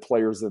than the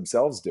players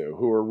themselves do,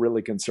 who are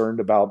really concerned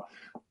about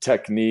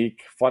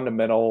technique,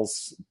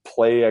 fundamentals,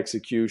 play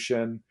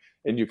execution,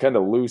 and you kind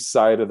of lose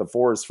sight of the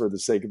forest for the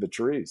sake of the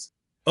trees.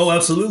 Oh,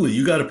 absolutely.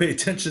 You got to pay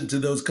attention to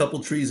those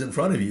couple trees in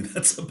front of you.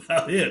 That's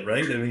about it,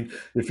 right? I mean,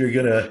 if you're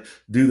going to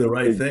do the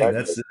right thing,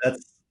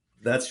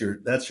 that's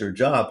your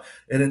job.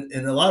 And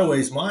in a lot of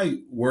ways, my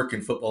work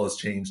in football has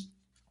changed.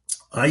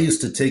 I used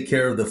to take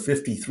care of the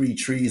 53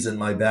 trees in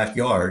my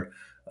backyard,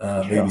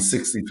 maybe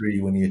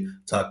 63 when you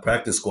talk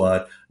practice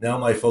squad. Now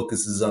my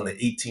focus is on the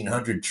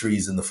 1,800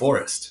 trees in the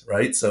forest,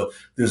 right? So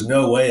there's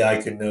no way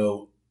I can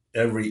know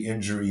every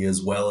injury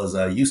as well as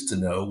I used to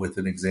know with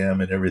an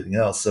exam and everything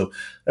else. So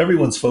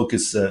everyone's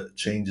focus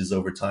changes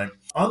over time.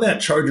 On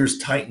that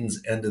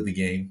Chargers-Titans end of the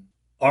game,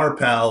 our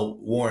pal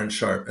Warren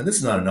Sharp, and this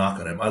is not a knock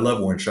on him, I love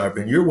Warren Sharp,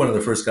 and you're one of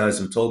the first guys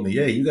who told me,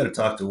 hey, you got to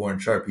talk to Warren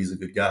Sharp, he's a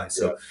good guy.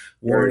 So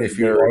Warren, if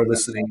you are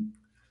listening,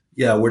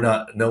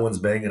 no one's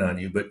banging on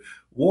you, but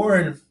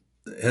Warren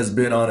has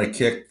been on a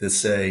kick to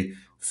say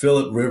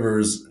Phillip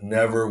Rivers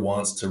never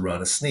wants to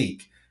run a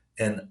sneak.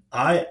 And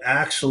I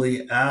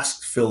actually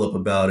asked Phillip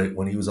about it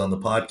when he was on the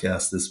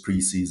podcast this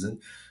preseason.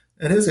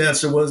 And his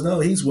answer was, no,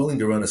 he's willing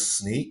to run a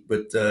sneak.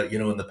 But,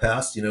 in the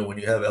past, when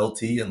you have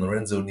LT and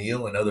Lorenzo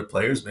Neal and other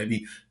players,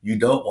 maybe you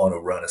don't want to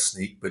run a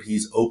sneak, but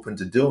he's open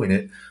to doing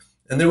it.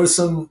 And there was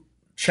some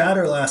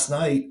chatter last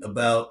night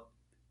about,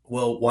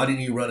 well, why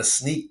didn't you run a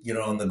sneak,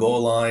 on the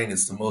goal line?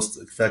 It's the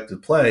most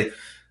effective play.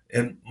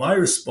 And my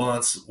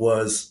response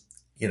was,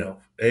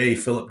 A,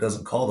 Phillip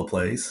doesn't call the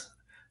plays.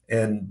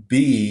 And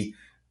B,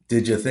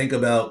 did you think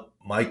about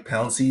Mike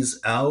Pouncey's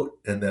out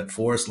and that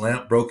Forrest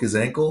Lamp broke his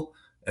ankle?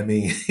 I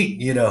mean,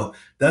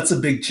 that's a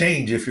big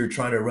change if you're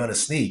trying to run a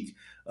sneak.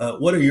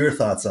 What are your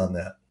thoughts on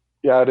that?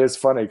 Yeah, it is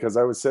funny because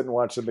I was sitting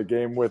watching the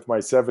game with my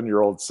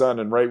 7-year-old son,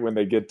 and right when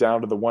they get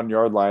down to the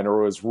 1-yard line,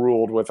 or it was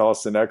ruled with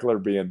Austin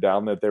Eckler being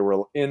down that they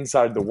were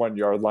inside the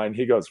 1-yard line,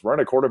 he goes, run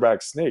a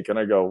quarterback sneak. And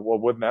I go, well,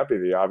 wouldn't that be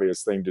the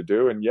obvious thing to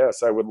do? And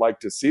yes, I would like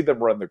to see them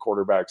run the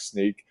quarterback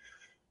sneak,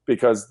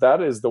 because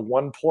that is the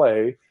one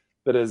play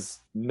that has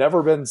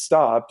never been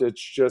stopped.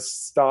 It's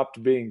just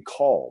stopped being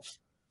called.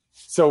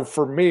 So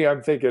for me,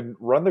 I'm thinking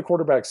run the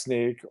quarterback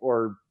sneak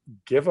or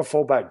give a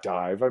fullback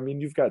dive. I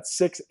mean, you've got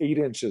 6-8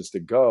 inches to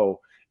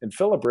go. And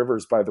Phillip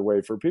Rivers, by the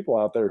way, for people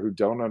out there who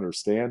don't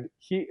understand,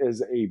 he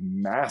is a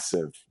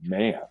massive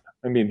man.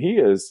 I mean, he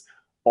is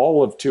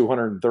all of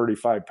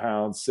 235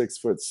 pounds,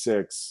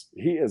 6'6".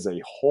 He is a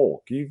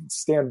Hulk. You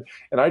stand,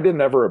 and I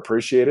didn't ever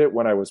appreciate it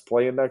when I was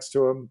playing next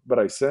to him, but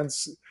I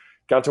since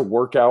got to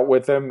work out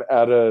with him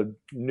at a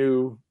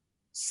new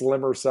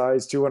slimmer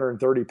size,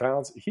 230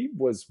 pounds. He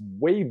was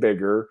way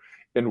bigger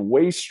and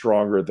way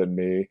stronger than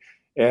me.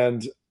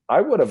 And I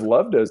would have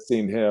loved to have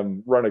seen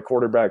him run a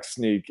quarterback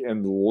sneak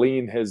and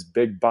lean his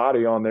big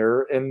body on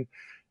there. And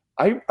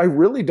I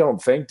really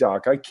don't think,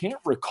 Doc, I can't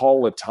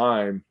recall a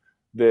time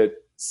that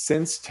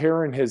since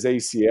tearing his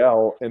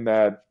ACL in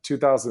that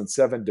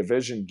 2007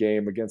 division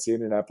game against the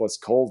Indianapolis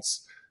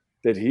Colts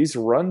that he's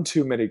run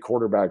too many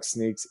quarterback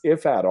sneaks,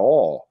 if at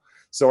all.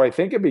 So I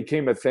think it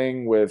became a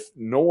thing with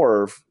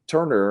Norv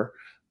Turner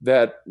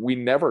that we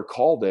never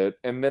called it,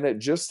 and then it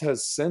just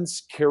has since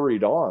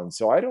carried on.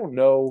 So I don't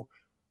know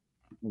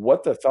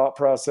what the thought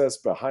process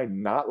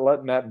behind not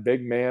letting that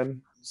big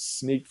man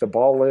sneak the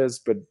ball is,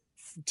 but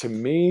to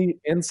me,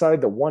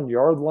 inside the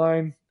 1-yard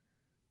line,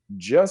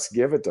 just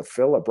give it to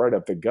Phillip right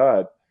up the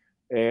gut.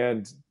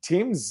 And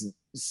teams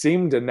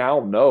seem to now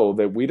know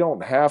that we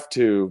don't have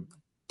to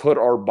put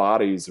our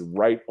bodies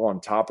right on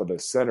top of the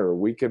center.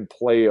 We can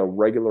play a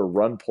regular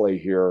run play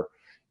here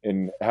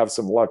and have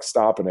some luck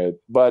stopping it.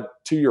 But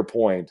to your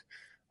point,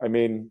 I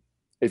mean,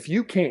 if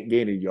you can't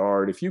gain a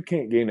yard, if you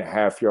can't gain a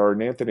half yard,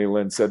 and Anthony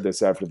Lynn said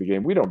this after the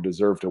game, we don't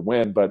deserve to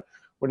win. But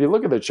when you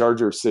look at the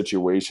Chargers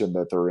situation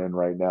that they're in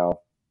right now,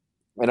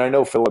 and I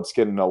know Phillips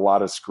getting a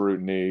lot of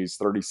scrutiny. He's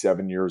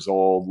 37 years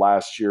old,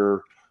 last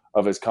year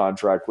of his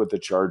contract with the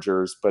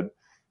Chargers. But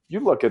you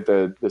look at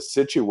the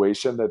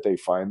situation that they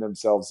find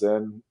themselves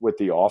in with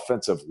the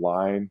offensive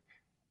line,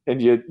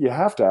 and you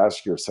have to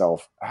ask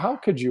yourself, how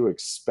could you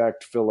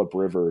expect Phillip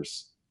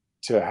Rivers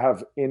to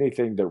have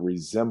anything that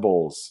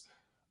resembles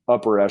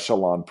upper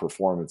echelon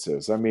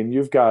performances? I mean,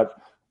 you've got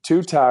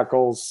two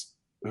tackles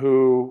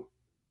who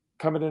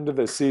coming into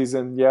the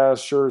season, yeah,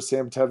 sure,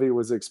 Sam Tevi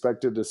was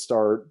expected to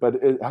start, but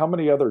how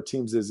many other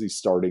teams is he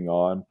starting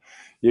on?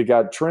 You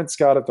got Trent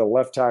Scott at the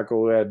left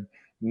tackle who had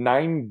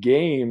 9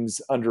 games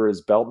under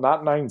his belt,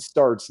 not 9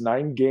 starts,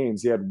 9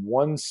 games. He had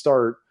 1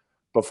 start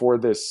before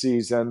this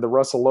season. The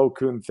Russell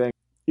Okung thing,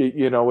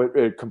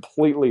 it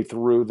completely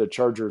threw the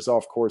Chargers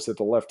off course at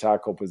the left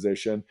tackle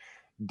position.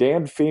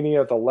 Dan Feeney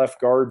at the left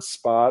guard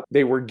spot.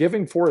 They were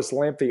giving Forrest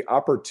Lamp the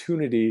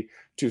opportunity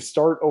to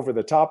start over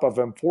the top of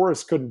him.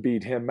 Forrest couldn't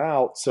beat him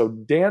out. So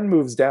Dan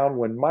moves down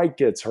when Mike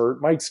gets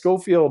hurt. Mike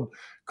Schofield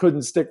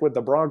couldn't stick with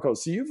the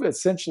Broncos. So you've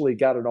essentially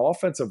got an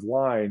offensive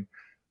line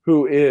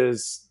who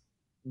is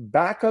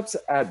backups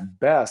at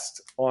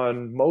best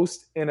on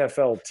most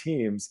NFL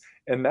teams,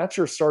 and that's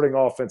your starting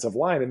offensive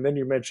line. And then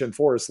you mentioned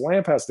Forrest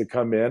Lamp has to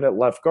come in at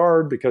left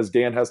guard because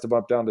Dan has to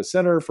bump down to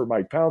center for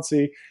Mike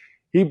Pouncey.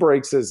 He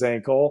breaks his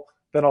ankle.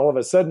 Then all of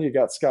a sudden you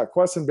got Scott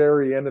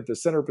Quessenberry in at the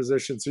center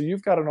position. So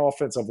you've got an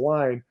offensive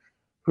line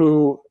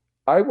who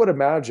I would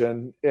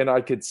imagine, and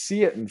I could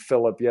see it in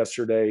Phillip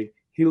yesterday,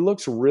 he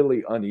looks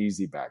really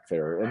uneasy back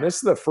there. And this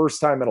is the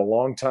first time in a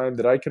long time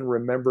that I can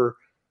remember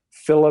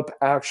Phillip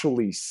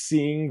actually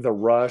seeing the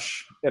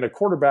rush. And a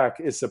quarterback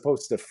is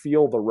supposed to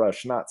feel the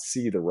rush, not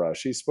see the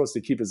rush. He's supposed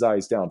to keep his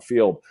eyes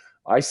downfield.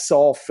 I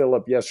saw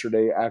Phillip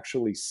yesterday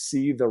actually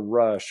see the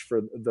rush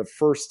for the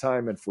first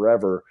time in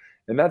forever.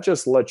 And that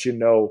just lets you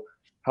know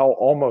how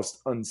almost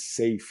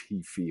unsafe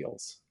he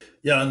feels.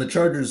 Yeah, and the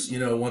Chargers,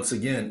 once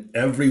again,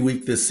 every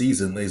week this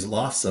season, they've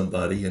lost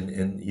somebody.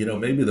 And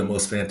maybe the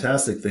most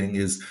fantastic thing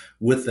is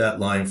with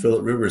that line,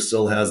 Phillip Rivers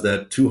still has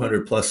that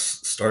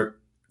 200-plus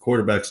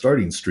quarterback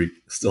starting streak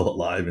still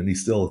alive, and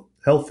he's still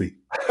healthy.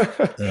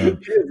 He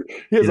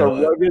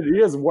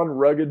is one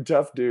rugged,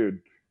 tough dude.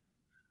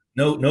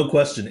 No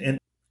question. And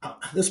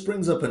this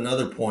brings up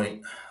another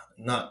point,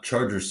 not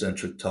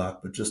Charger-centric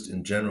talk, but just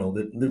in general,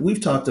 that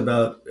we've talked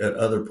about at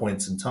other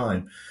points in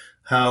time,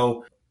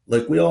 how,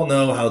 like, we all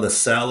know how the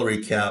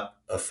salary cap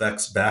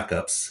affects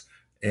backups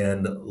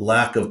and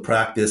lack of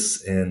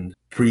practice and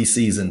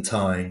preseason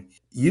time.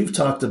 You've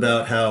talked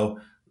about how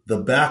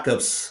the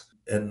backups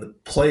and the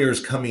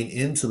players coming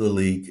into the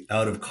league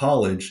out of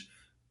college,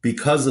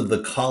 because of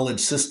the college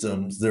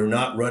systems, they're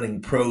not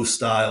running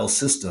pro-style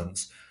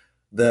systems,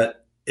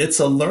 that it's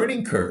a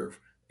learning curve.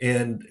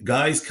 And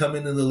guys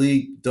coming in the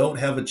league don't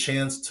have a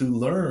chance to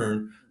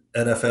learn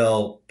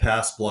NFL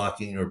pass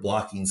blocking or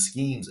blocking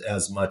schemes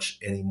as much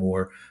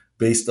anymore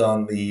based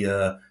on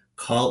the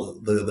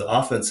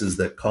offenses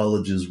that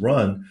colleges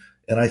run.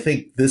 And I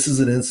think this is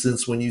an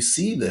instance when you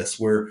see this,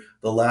 where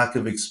the lack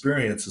of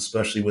experience,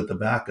 especially with the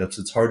backups,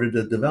 it's harder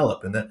to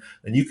develop.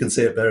 And you can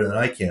say it better than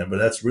I can, but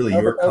that's really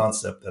your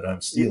concept that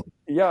I'm stealing.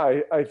 Yeah,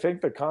 I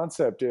think the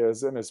concept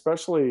is, and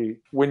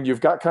especially when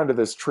you've got kind of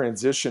this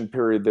transition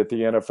period that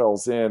the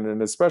NFL's in,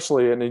 and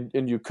especially,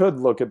 and you could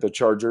look at the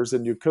Chargers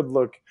and you could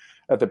look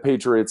at the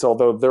Patriots,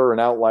 although they're an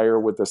outlier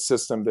with the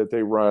system that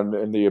they run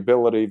and the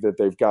ability that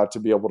they've got to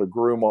be able to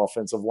groom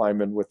offensive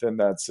linemen within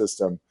that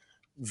system.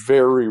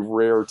 Very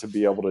rare to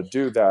be able to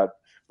do that.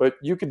 But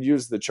you can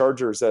use the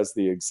Chargers as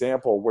the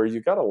example where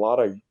you got a lot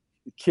of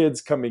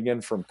kids coming in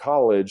from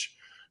college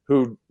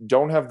who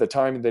don't have the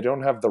time and they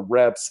don't have the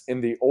reps in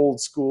the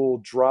old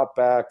school drop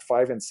back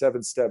 5 and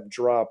 7 step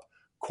drop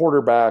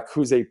quarterback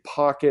who's a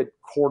pocket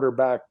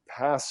quarterback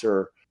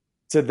passer,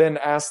 to then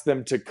ask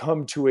them to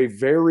come to a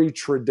very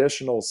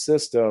traditional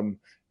system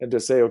and to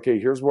say, okay,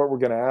 here's what we're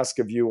going to ask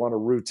of you on a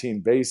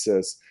routine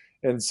basis.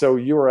 And so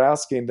you are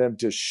asking them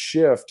to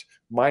shift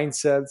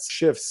mindsets,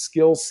 shift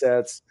skill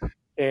sets,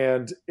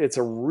 and it's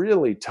a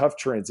really tough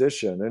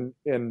transition.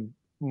 And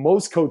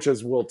most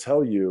coaches will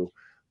tell you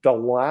the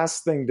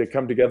last thing to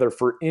come together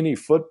for any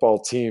football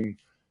team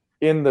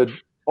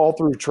all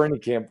through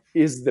training camp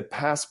is the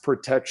pass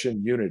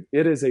protection unit.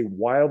 It is a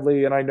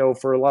wildly, and I know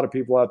for a lot of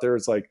people out there,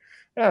 it's like,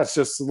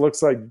 it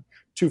looks like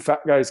two fat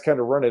guys kind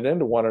of running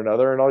into one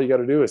another, and all you got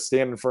to do is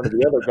stand in front of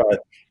the other guy.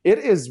 It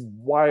is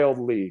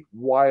wildly,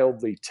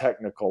 wildly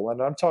technical.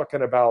 And I'm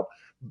talking about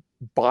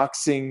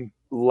boxing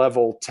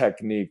level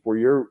technique where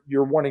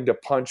you're wanting to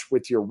punch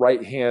with your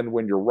right hand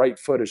when your right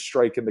foot is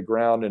striking the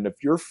ground. And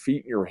if your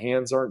feet and your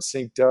hands aren't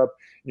synced up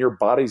and your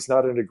body's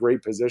not in a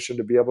great position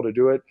to be able to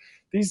do it,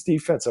 these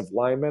defensive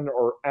linemen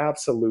are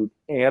absolute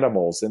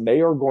animals and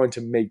they are going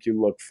to make you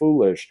look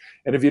foolish.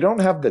 And if you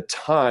don't have the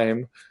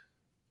time,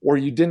 or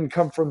you didn't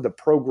come from the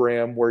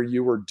program where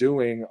you were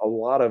doing a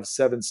lot of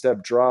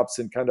 7-step drops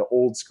and kind of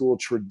old school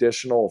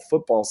traditional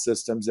football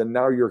systems, and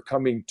now you're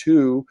coming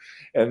to,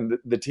 and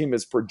the team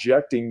is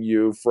projecting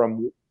you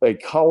from a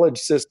college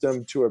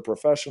system to a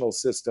professional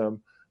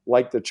system,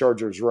 like the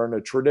Chargers run,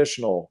 a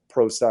traditional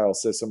pro style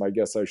system, I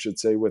guess I should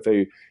say, with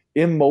a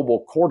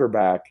immobile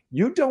quarterback,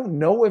 you don't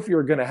know if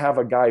you're going to have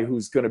a guy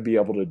who's going to be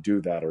able to do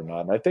that or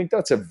not. And I think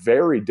that's a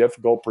very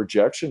difficult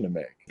projection to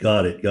make.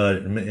 Got it.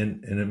 And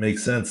it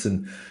makes sense.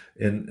 And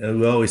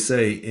we always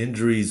say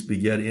injuries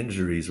beget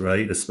injuries,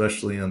 right?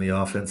 Especially on the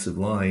offensive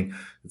line.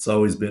 It's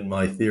always been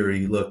my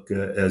theory. Look,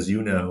 as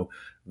you know,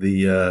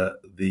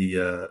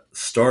 the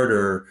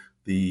starter,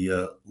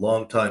 the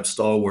longtime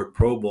stalwart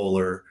Pro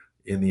Bowler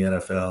in the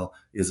NFL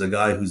is a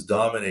guy who's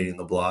dominating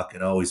the block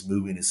and always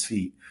moving his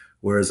feet.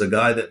 Whereas a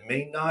guy that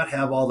may not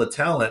have all the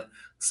talent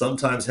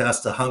sometimes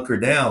has to hunker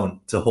down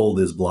to hold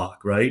his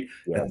block, right?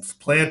 Yes. And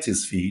plant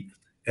his feet.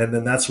 And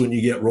then that's when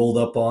you get rolled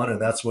up on,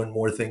 and that's when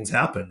more things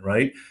happen,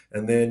 right?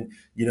 And then,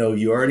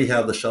 you already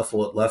have the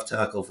shuffle at left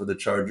tackle for the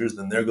Chargers.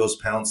 Then there goes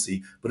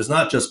Pouncey. But it's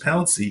not just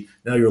Pouncey.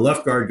 Now your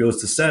left guard goes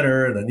to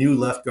center, and a new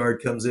left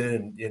guard comes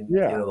in, and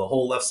the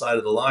whole left side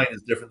of the line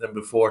is different than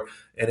before,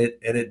 and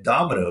it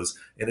dominoes.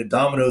 And it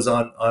dominoes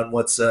on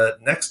what's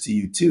next to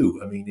you,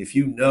 too. I mean, if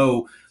you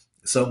know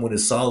someone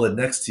is solid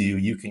next to you,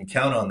 you can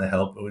count on the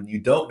help. But when you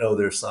don't know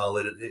they're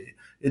solid,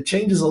 it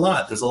changes a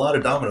lot. There's a lot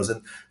of dominoes.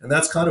 And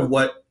that's kind of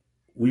what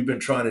we've been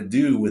trying to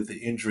do with the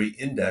injury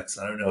index.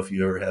 I don't know if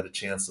you ever had a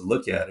chance to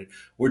look at it.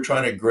 We're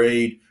trying to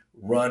grade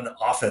run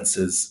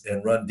offenses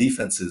and run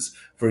defenses.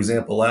 For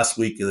example, last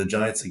week the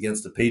Giants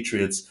against the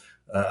Patriots,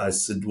 I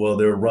said, well,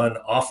 their run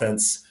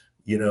offense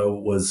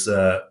was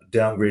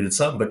downgraded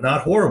some, but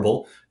not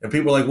horrible. And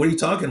people are like, what are you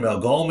talking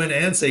about? Gallman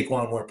and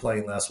Saquon weren't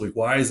playing last week.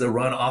 Why is the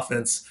run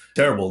offense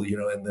terrible?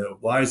 And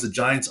why is the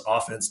Giants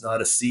offense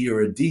not a C or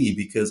a D?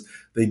 Because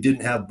they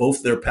didn't have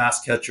both their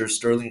pass catchers,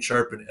 Sterling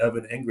Sharp and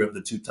Evan Engram,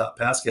 the two top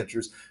pass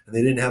catchers, and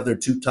they didn't have their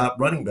two top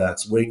running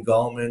backs, Wayne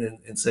Gallman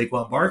and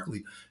Saquon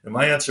Barkley. And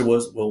my answer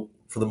was, well,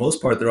 for the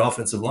most part, their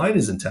offensive line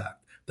is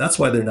intact. That's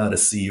why they're not a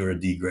C or a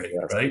D grade,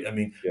 right? I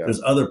mean,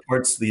 there's other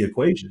parts to the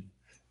equation.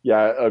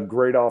 Yeah, a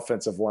great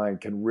offensive line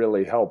can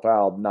really help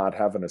out not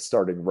having a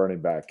starting running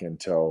back in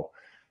tow.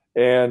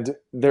 And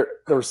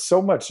there's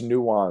so much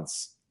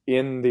nuance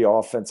in the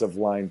offensive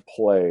line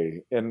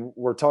play. And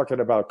we're talking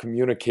about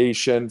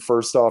communication,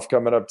 first off,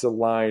 coming up to the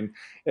line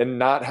and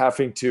not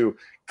having to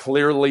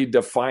clearly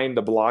define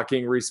the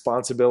blocking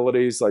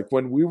responsibilities. Like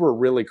when we were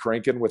really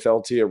cranking with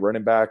LT at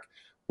running back,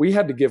 we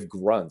had to give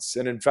grunts.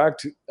 And in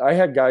fact, I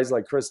had guys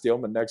like Chris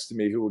Dillman next to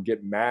me who would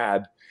get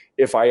mad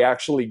if I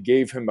actually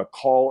gave him a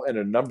call and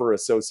a number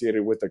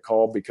associated with the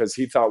call because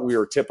he thought we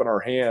were tipping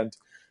our hand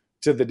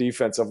to the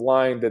defensive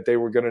line that they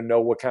were going to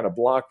know what kind of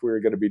block we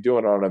were going to be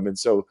doing on them. And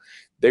so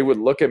they would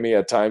look at me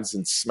at times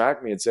and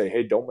smack me and say,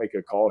 hey, don't make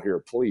a call here,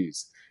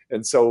 please.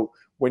 And so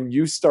when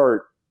you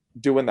start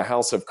doing the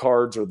house of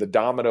cards or the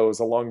dominoes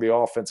along the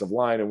offensive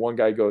line and one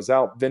guy goes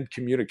out, then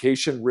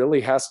communication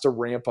really has to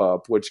ramp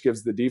up, which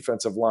gives the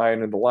defensive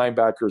line and the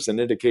linebackers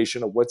an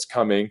indication of what's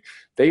coming.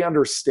 They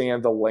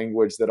understand the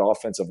language that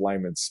offensive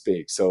linemen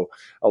speak. So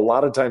a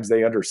lot of times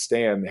they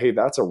understand, hey,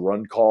 that's a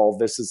run call.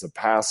 This is a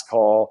pass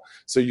call.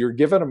 So you're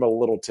giving them a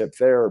little tip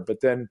there,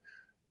 but then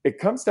it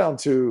comes down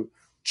to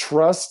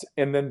trust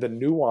and then the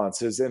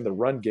nuances in the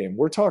run game.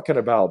 We're talking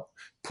about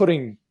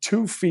putting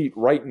 2 feet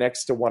right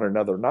next to one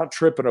another, not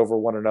tripping over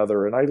one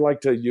another. And I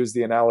like to use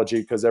the analogy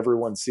because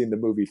everyone's seen the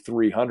movie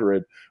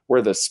 300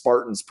 where the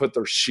Spartans put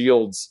their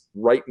shields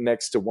right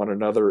next to one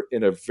another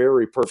in a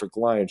very perfect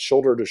line,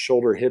 shoulder to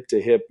shoulder, hip to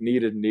hip, knee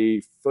to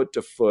knee, foot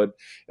to foot.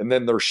 And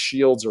then their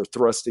shields are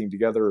thrusting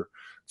together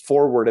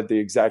forward at the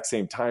exact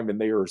same time.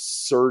 And they are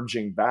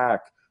surging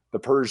back the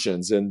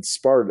Persians in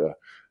Sparta.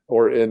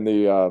 Or in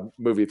the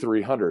movie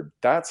 300.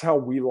 That's how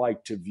we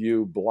like to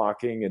view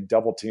blocking and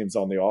double teams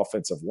on the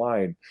offensive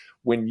line.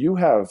 When you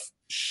have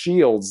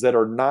shields that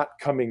are not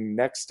coming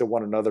next to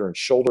one another and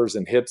shoulders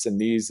and hips and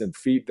knees and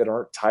feet that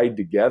aren't tied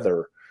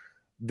together,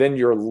 then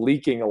you're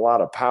leaking a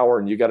lot of power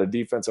and you got a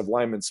defensive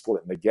lineman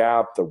splitting the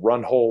gap. The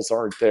run holes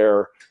aren't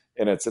there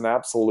and it's an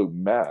absolute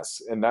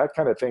mess. And that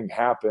kind of thing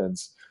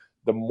happens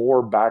the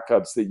more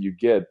backups that you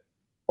get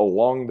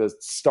along the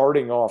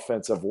starting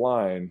offensive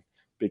line,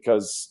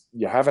 because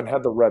you haven't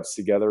had the reps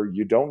together.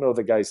 You don't know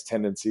the guy's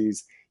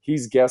tendencies.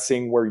 He's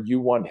guessing where you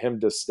want him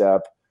to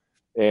step.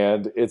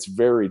 And it's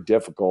very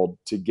difficult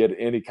to get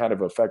any kind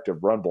of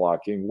effective run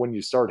blocking when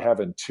you start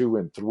having 2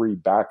 and 3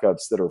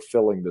 backups that are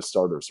filling the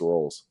starters'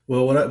 roles.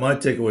 Well, my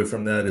takeaway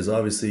from that is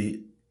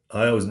obviously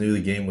I always knew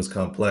the game was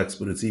complex,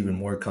 but it's even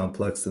more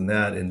complex than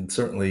that. And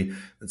certainly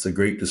it's a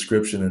great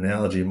description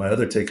analogy. My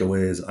other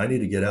takeaway is I need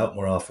to get out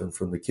more often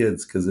from the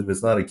kids, because if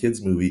it's not a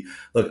kids movie,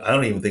 look, I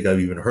don't even think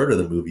I've even heard of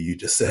the movie you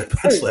just said,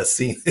 much less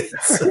seen it.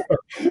 So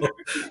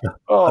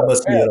I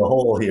must be in a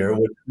hole here,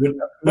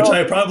 which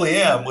I probably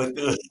am with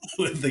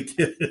the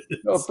kids.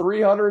 No,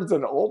 300's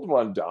an old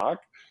one,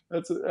 Doc.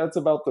 That's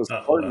about the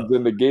Spartans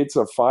in the Gates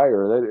of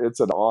Fire. It's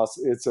an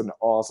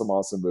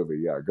awesome movie.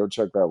 Yeah, go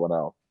check that one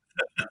out.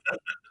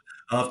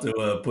 I'll have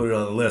to put it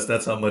on the list.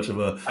 That's how much of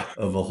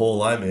a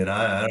hole I'm in.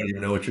 I don't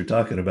even know what you're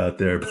talking about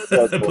there,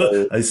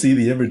 but I see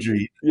the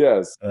imagery.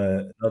 Yes.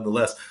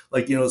 Nonetheless,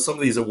 like, some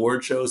of these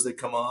award shows that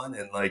come on,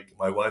 and like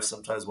my wife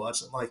sometimes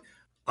watches. I'm like,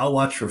 I'll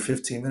watch for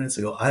 15 minutes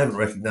and go, I haven't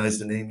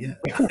recognized the name yet.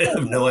 I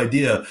have no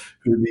idea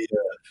who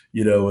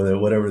the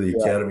whatever the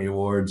Academy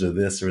Awards or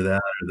this or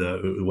that or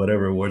the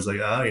whatever awards.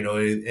 Like, I don't know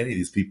any of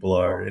these people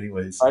are.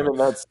 Anyways, I mean,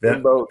 that's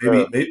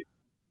maybe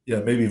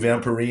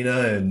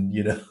Vampirina and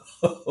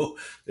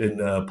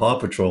in Paw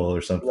Patrol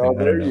or something. Well,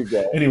 I don't know. You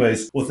go.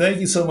 Anyways, well, thank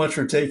you so much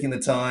for taking the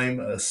time.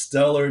 A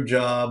stellar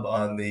job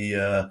on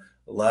the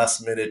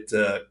last minute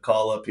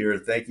call up here.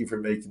 Thank you for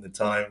making the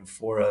time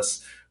for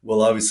us.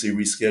 We'll obviously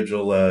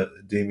reschedule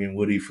Damien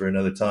Woody for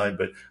another time,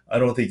 but I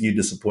don't think you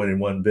disappointed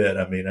one bit.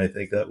 I mean, I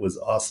think that was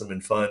awesome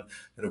and fun.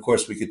 And of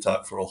course, we could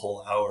talk for a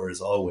whole hour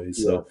as always.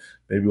 Yeah. So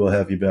maybe we'll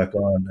have you back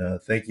on.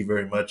 Thank you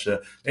very much.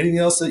 Anything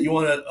else that you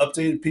want to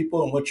update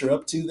people on what you're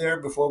up to there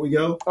before we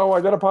go? Oh,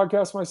 I got a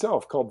podcast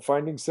myself called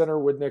Finding Center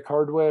with Nick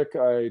Hardwick.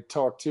 I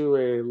talk to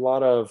a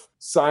lot of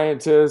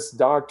scientists,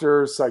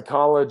 doctors,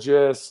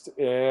 psychologists,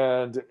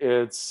 and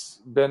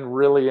it's been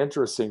really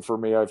interesting for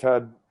me. I've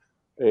had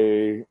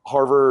a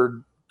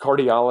Harvard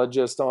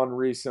cardiologist on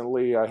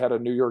recently. I had a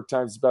New York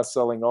Times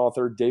bestselling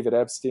author, David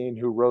Epstein,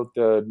 who wrote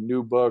the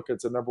new book.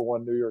 It's a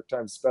 #1 New York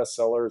Times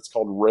bestseller. It's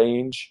called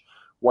Range: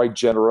 Why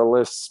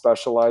Generalists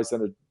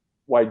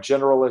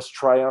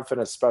Triumph in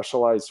a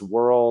Specialized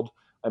World.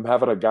 I'm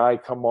having a guy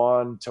come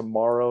on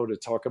tomorrow to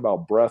talk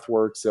about breath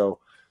work. So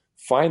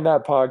find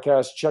that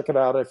podcast, check it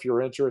out if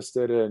you're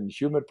interested in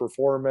human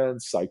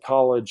performance,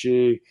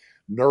 psychology,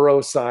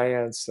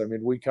 neuroscience. I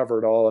mean, we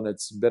cover it all, and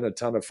it's been a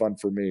ton of fun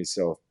for me.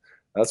 So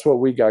that's what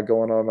we got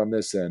going on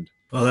this end.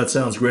 Well, that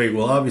sounds great.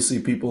 Well,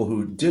 obviously, people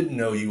who didn't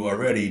know you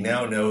already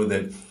now know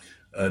that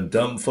a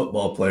dumb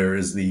football player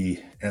is the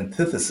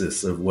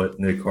antithesis of what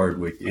Nick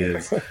Hardwick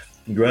is.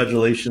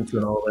 Congratulations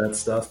on all that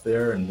stuff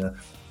there. And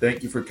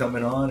thank you for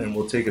coming on. And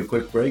we'll take a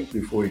quick break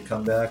before we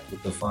come back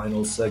with the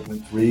final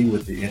segment 3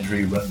 with the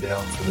injury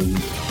rundown for the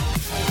week.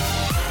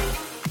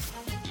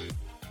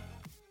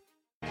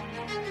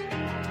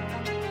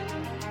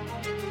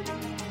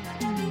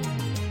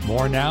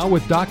 More now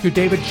with Dr.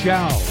 David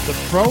Chao, the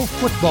Pro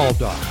Football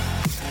Doc.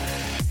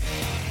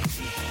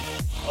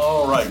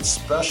 All right.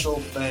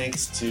 Special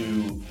thanks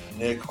to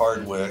Nick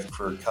Hardwick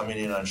for coming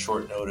in on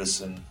short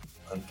notice and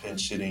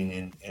pinch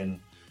hitting.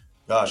 And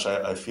gosh,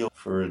 I feel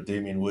for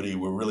Damien Woody.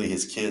 We're really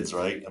his kids,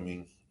 right? I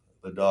mean,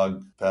 the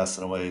dog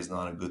passing away is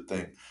not a good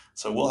thing.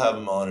 So we'll have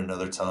him on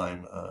another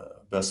time.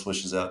 Best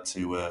wishes out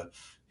to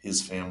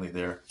his family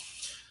there.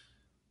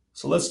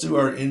 So let's do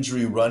our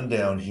injury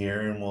rundown here,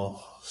 and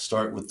we'll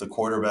start with the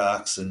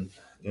quarterbacks and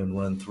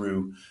run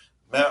through.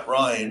 Matt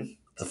Ryan,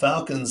 the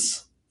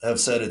Falcons have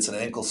said it's an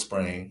ankle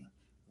sprain.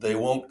 They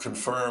won't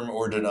confirm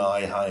or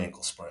deny high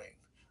ankle sprain.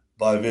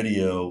 By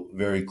video,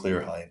 very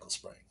clear high ankle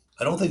sprain.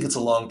 I don't think it's a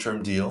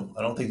long-term deal.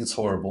 I don't think it's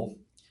horrible.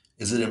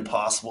 Is it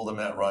impossible that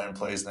Matt Ryan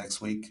plays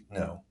next week?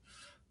 No.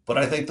 But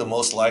I think the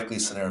most likely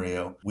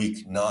scenario,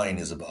 week 9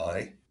 is a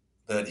bye,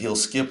 that he'll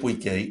skip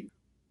week 8,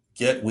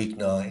 get week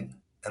 9,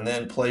 and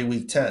then play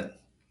week 10.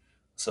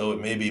 So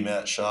it may be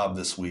Matt Schaub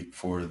this week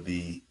for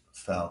the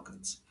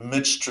Falcons.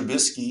 Mitch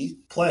Trubisky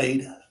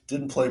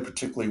didn't play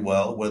particularly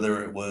well,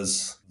 whether it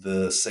was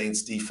the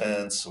Saints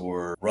defense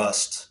or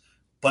rust.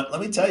 But let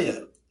me tell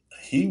you,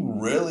 he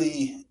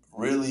really,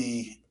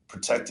 really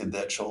protected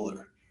that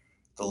shoulder,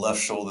 the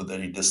left shoulder that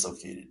he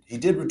dislocated. He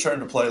did return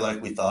to play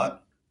like we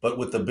thought, but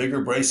with the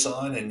bigger brace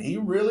on, and he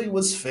really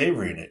was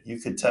favoring it. You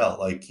could tell,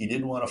 like, he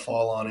didn't want to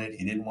fall on it.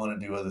 He didn't want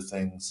to do other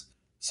things.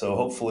 So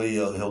hopefully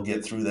he'll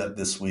get through that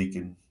this week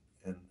and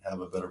have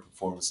a better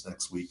performance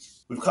next week.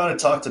 We've kind of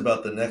talked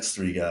about the next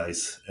 3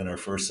 guys in our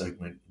first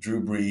segment.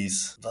 Drew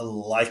Brees, the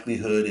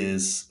likelihood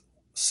is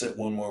sit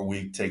one more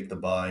week, take the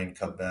bye, and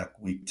come back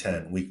week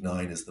 10. Week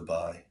 9 is the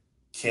bye.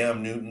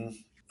 Cam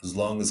Newton, as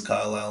long as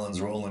Kyle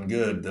Allen's rolling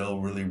good, they'll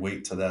really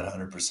wait to that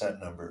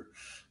 100% number.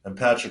 And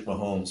Patrick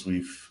Mahomes,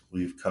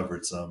 we've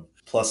covered some,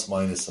 plus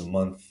minus a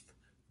month,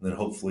 and then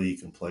hopefully he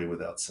can play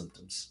without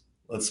symptoms.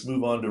 Let's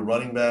move on to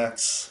running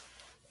backs.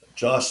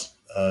 Josh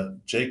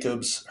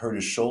Jacobs hurt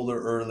his shoulder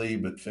early,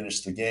 but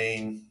finished the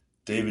game.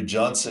 David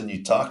Johnson,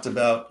 you talked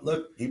about.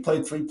 Look, he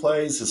played 3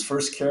 plays. His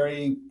first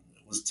carry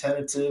was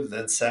tentative,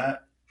 then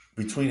sat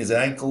between his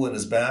ankle and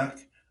his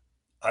back.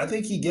 I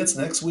think he gets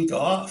next week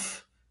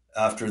off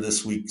after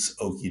this week's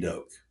okey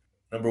doke.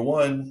 Number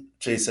 1,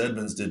 Chase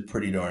Edmonds did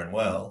pretty darn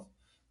well.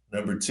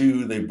 Number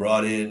two, they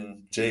brought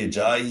in Jay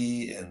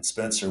Ajayi and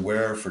Spencer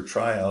Ware for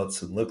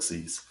tryouts and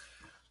looksies.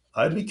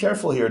 I'd be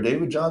careful here.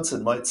 David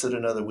Johnson might sit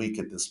another week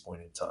at this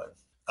point in time.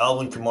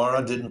 Alvin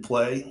Kamara didn't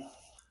play,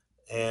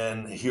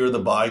 and here the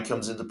bye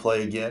comes into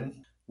play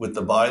again. With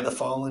the bye the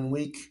following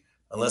week,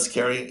 unless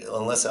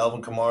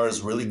Alvin Kamara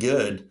is really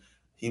good,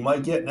 he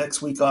might get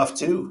next week off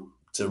too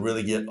to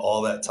really get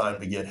all that time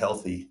to get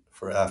healthy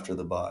for after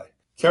the bye.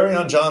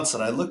 Kerryon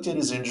Johnson, I looked at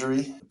his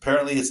injury.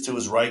 Apparently it's to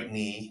his right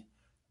knee.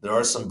 There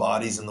are some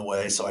bodies in the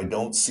way, so I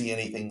don't see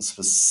anything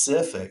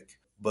specific.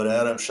 But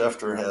Adam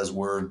Schefter has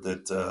word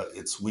that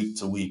it's week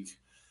to week.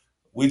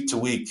 Week to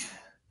week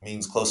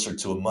means closer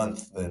to a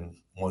month than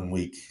 1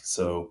 week.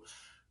 So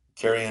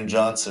Kerryon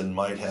Johnson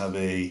might have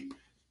a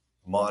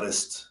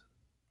modest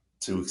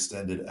to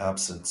extended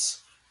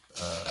absence.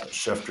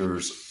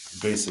 Schefter's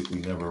basically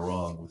never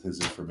wrong with his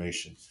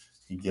information.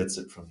 He gets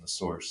it from the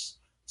source.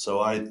 So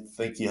I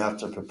think you have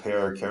to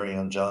prepare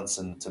Kerryon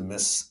Johnson to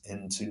miss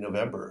into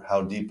November.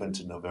 How deep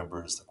into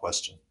November is the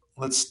question.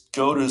 Let's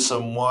go to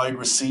some wide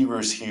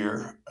receivers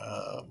here.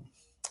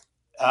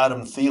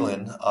 Adam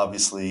Thielen,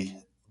 obviously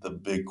the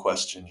big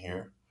question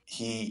here.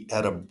 He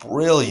had a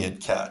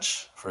brilliant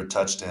catch for a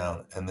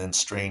touchdown and then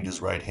strained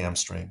his right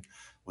hamstring.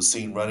 Was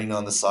seen running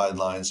on the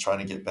sidelines, trying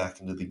to get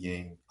back into the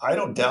game. I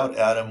don't doubt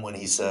Adam when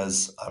he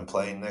says, I'm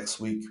playing next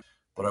week,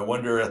 but I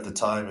wonder at the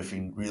time if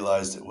he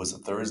realized it was a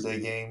Thursday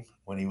game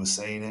when he was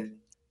saying it.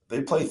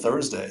 They play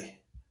Thursday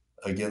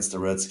against the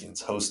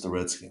Redskins, host the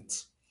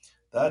Redskins.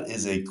 That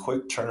is a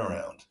quick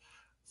turnaround.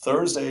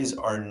 Thursdays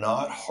are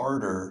not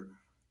harder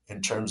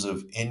in terms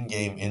of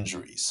in-game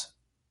injuries.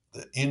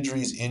 The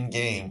injuries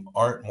in-game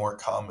aren't more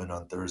common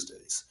on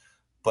Thursdays,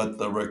 but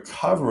the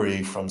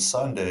recovery from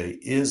Sunday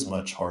is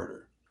much harder.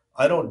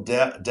 I don't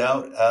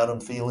doubt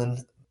Adam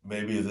Thielen.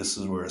 Maybe this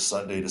is where a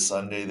Sunday to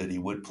Sunday that he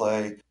would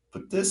play,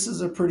 but this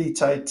is a pretty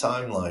tight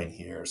timeline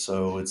here,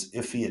 so it's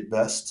iffy at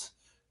best.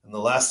 And the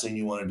last thing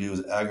you want to do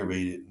is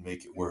aggravate it and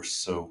make it worse.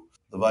 So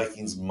the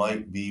Vikings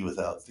might be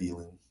without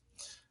Thielen.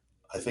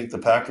 I think the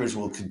Packers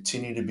will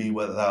continue to be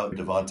without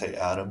Devontae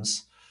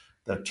Adams.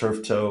 That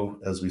turf toe,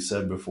 as we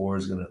said before,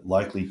 is going to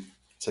likely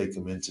take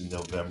him into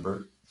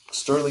November.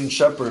 Sterling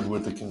Shepard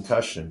with a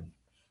concussion.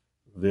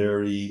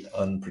 Very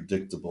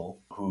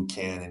unpredictable who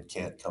can and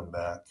can't come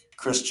back.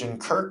 Christian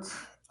Kirk,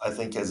 I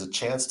think, has a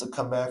chance to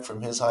come back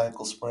from his high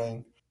ankle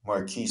sprain.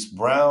 Marquise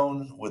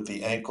Brown with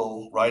the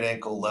right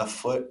ankle, left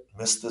foot,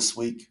 missed this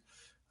week.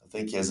 I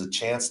think he has a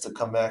chance to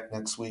come back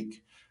next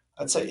week.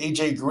 I'd say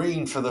AJ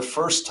Green, for the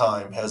first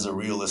time, has a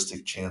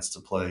realistic chance to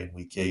play in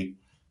week 8,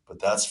 but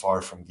that's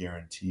far from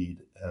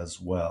guaranteed as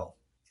well.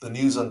 The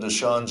news on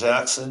Deshaun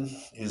Jackson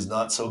is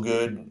not so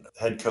good.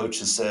 Head coach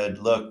has said,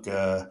 look,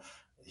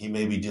 he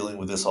may be dealing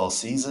with this all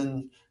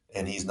season,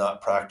 and he's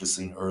not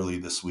practicing early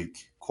this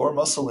week. Core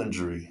muscle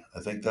injury, I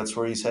think that's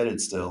where he's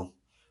headed still,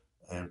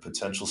 and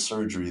potential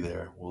surgery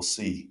there. We'll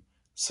see.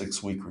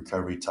 6-week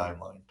recovery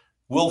timeline.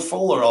 Will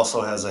Fuller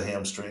also has a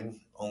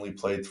hamstring, only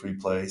played 3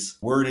 plays.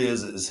 Word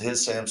is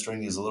his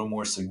hamstring is a little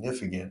more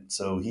significant,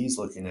 so he's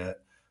looking at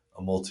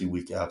a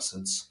multi-week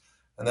absence,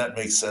 and that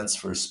makes sense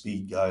for a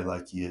speed guy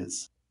like he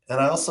is. And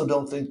I also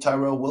don't think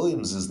Tyrell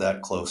Williams is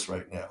that close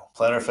right now.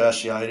 Plantar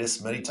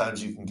fasciitis, many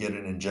times you can get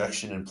an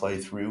injection and play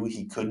through.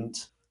 He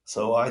couldn't.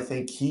 So I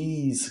think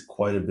he's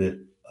quite a bit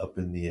up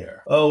in the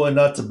air. Oh, and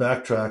not to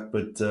backtrack,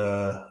 but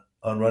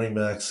on running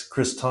backs,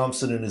 Chris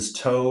Thompson and his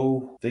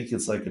toe, I think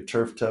it's like a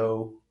turf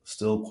toe,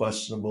 still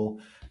questionable.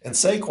 And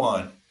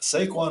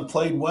Saquon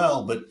played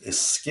well, but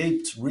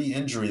escaped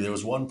re-injury. There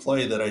was one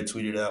play that I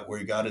tweeted out where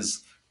he got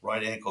his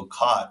right ankle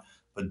caught,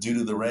 but due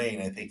to the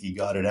rain, I think he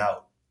got it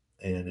out.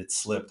 And it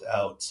slipped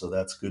out, so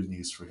that's good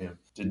news for him.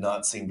 Did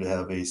not seem to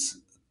have a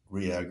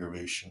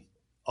re-aggravation.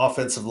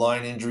 Offensive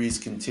line injuries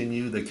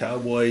continue. The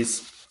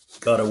Cowboys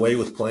got away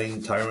with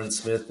playing Tyron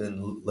Smith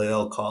and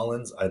La'el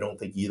Collins. I don't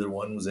think either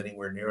one was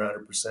anywhere near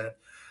 100%.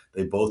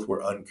 They both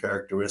were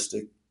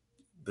uncharacteristic.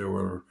 There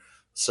were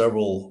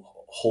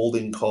several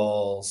holding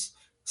calls,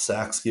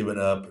 sacks given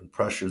up, and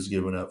pressures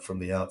given up from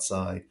the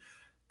outside.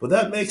 But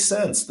that makes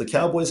sense. The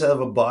Cowboys have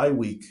a bye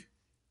week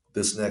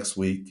this next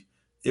week.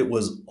 It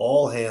was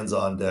all hands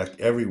on deck,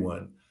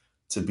 everyone,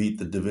 to beat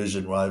the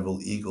division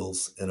rival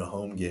Eagles in a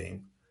home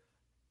game.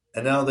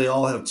 And now they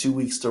all have 2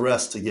 weeks to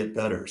rest to get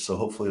better, so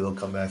hopefully they'll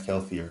come back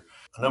healthier.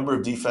 A number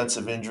of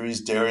defensive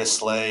injuries. Darius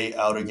Slay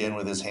out again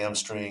with his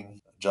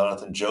hamstring.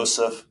 Jonathan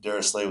Joseph,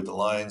 Darius Slay with the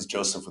Lions,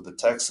 Joseph with the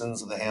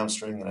Texans with the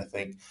hamstring. And I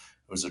think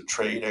there was a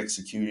trade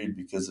executed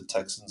because the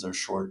Texans are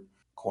short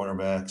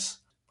cornerbacks.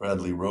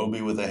 Bradley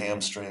Roby with a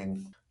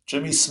hamstring.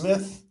 Jimmy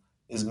Smith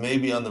is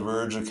maybe on the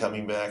verge of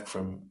coming back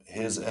from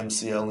his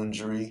MCL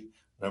injury,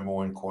 number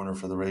 1 corner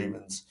for the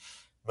Ravens.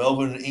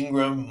 Melvin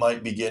Ingram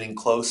might be getting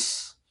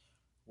close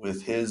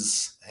with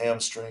his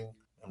hamstring.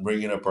 And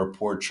bringing up our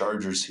poor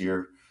Chargers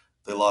here.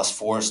 They lost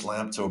Forrest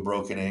Lamp to a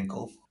broken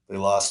ankle. They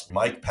lost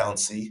Mike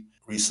Pouncey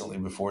recently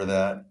before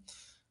that.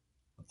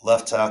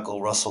 Left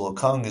tackle Russell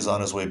Okung is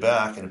on his way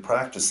back and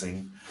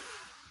practicing.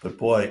 But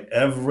boy,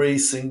 every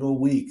single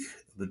week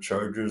the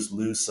Chargers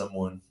lose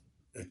someone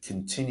it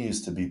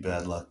continues to be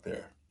bad luck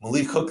there.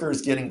 Malik Hooker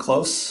is getting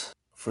close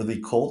for the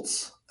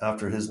Colts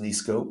after his knee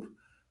scope.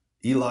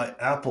 Eli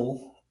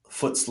Apple,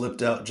 foot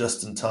slipped out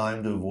just in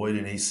time to avoid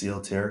an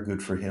ACL tear.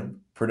 Good for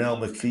him. Pernell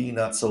McPhee,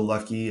 not so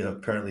lucky.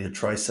 Apparently a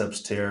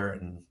triceps tear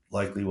and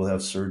likely will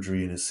have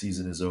surgery and his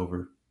season is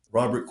over.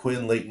 Robert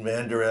Quinn, Leighton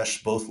Vander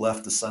Esch both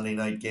left the Sunday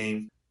night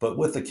game. But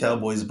with the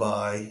Cowboys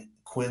bye,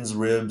 Quinn's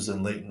ribs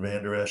and Leighton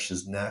Vander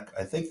Esch's neck,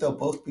 I think they'll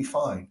both be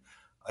fine.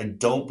 I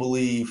don't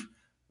believe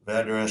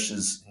Vander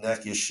Esch's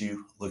neck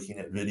issue, looking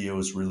at video,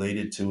 is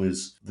related to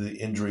the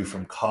injury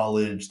from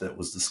college that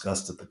was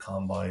discussed at the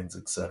combines,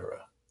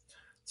 etc.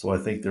 So I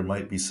think there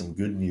might be some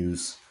good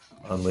news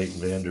on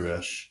Leighton Vander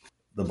Esch.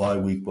 The bye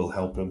week will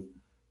help him.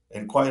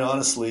 And quite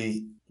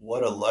honestly,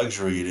 what a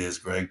luxury it is,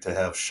 Greg, to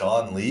have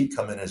Sean Lee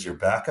come in as your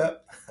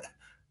backup.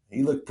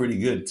 He looked pretty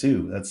good,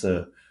 too. That's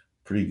a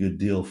pretty good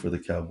deal for the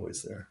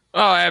Cowboys there.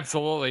 Oh,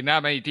 absolutely.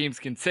 Not many teams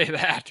can say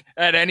that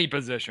at any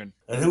position.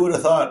 And who would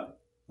have thought,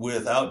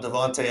 without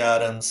Davante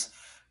Adams,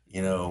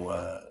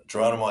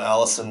 Geronimo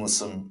Allison with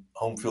some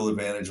home field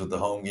advantage with the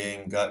home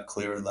game, got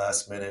cleared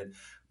last minute.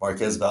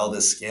 Marquez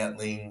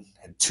Valdes-Scantling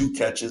had 2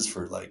 catches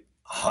for like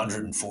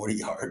 140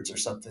 yards or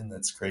something.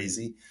 That's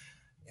crazy.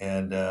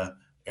 And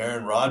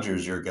Aaron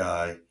Rodgers, your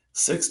guy,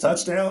 6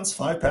 touchdowns,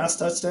 5 pass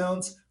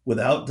touchdowns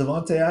without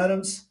Davante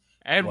Adams.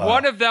 And wow.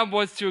 One of them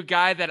was to a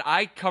guy that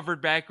I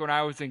covered back when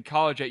I was in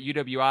college at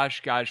UW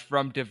Oshkosh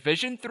from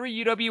Division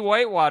III UW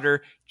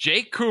Whitewater,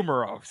 Jake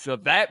Kumerow. So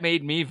that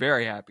made me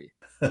very happy.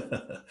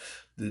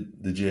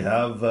 Did you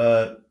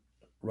have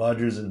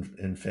Rodgers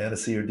in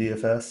fantasy or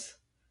DFS?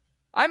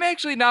 I'm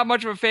actually not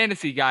much of a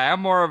fantasy guy.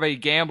 I'm more of a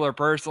gambler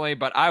personally,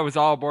 but I was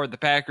all aboard the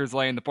Packers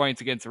laying the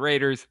points against the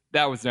Raiders.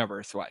 That was never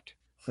a sweat.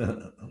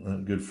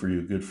 Good for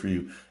you. Good for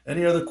you.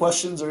 Any other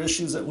questions or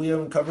issues that we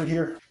haven't covered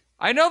here?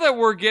 I know that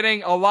we're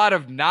getting a lot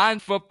of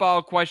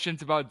non-football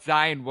questions about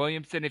Zion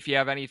Williamson, if you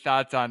have any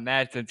thoughts on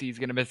that, since he's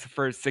going to miss the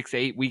first 6 to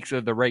 8 weeks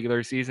of the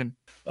regular season.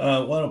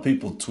 Why don't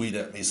people tweet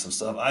at me some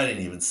stuff? I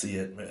didn't even see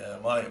it.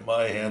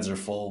 My hands are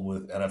full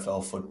with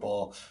NFL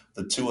football.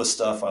 The Tua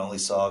stuff I only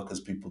saw because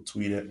people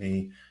tweet at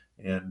me.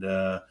 And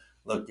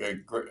look,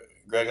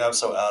 Greg, I'm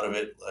so out of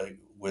it, like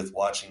with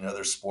watching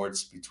other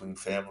sports between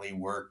family,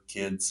 work,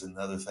 kids, and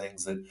other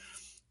things that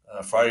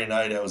Friday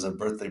night I was at a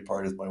birthday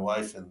party with my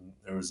wife, and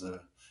there was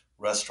a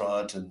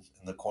restaurant, and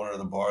in the corner of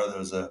the bar there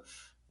was the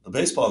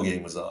baseball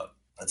game was on,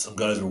 and some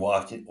guys were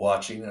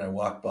watching, and I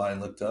walked by and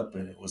looked up,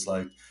 and it was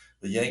like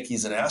the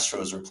Yankees and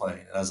Astros were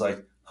playing, and I was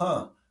like,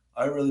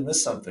 I really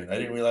missed something. I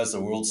didn't realize the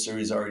World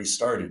Series already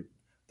started.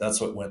 That's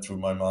what went through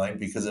my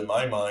mind, because in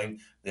my mind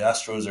the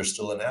Astros are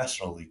still a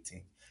National League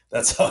team.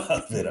 That's how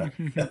out of it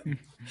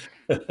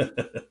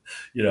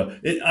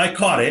I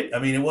caught it. I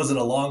mean, it wasn't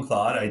a long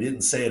thought. I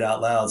didn't say it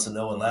out loud, so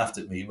no one laughed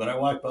at me, but I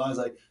walked by, I was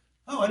like,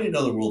 oh, I didn't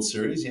know the World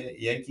Series,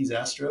 Yankees,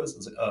 Astros. I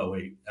was like, oh,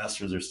 wait,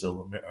 Astros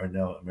are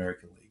now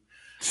American League.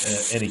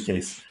 Any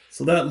case.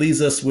 So that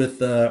leaves us with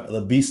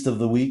the Beast of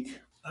the Week.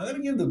 I'm going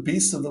to give the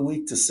Beast of the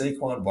Week to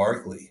Saquon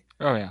Barkley.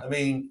 Oh, yeah. I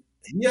mean,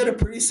 he had a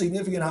pretty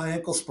significant high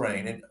ankle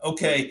sprain. And,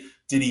 okay,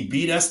 did he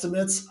beat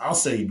estimates? I'll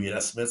say he beat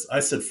estimates. I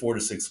said 4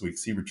 to 6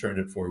 weeks. He returned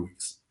at 4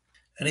 weeks.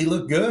 And he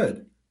looked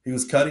good. He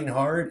was cutting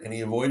hard, and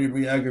he avoided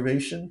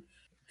re-aggravation.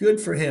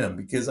 Good for him,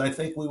 because I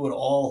think we would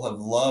all have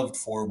loved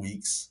 4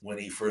 weeks when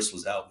he first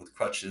was out with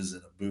crutches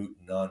and a boot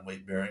and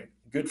non-weight bearing.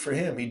 Good for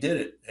him. He did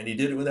it, and he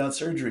did it without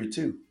surgery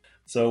too.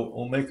 So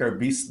we'll make our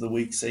Beast of the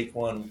Week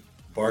Saquon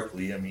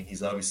Barkley. I mean,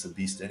 he's obviously a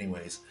beast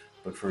anyways,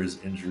 but for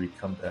his injury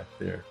comeback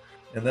there.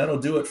 And that'll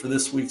do it for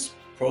this week's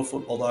Pro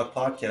Football Doc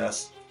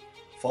podcast.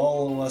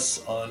 Follow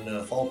us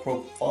on follow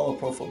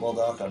Pro Football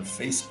Doc on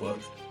Facebook.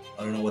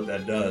 I don't know what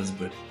that does,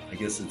 but I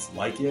guess it's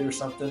like it or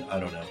something. I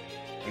don't know.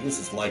 I guess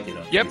it's like it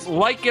on Facebook. Yep,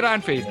 like it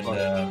on Facebook.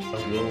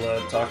 And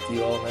we'll talk to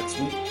you all next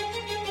week.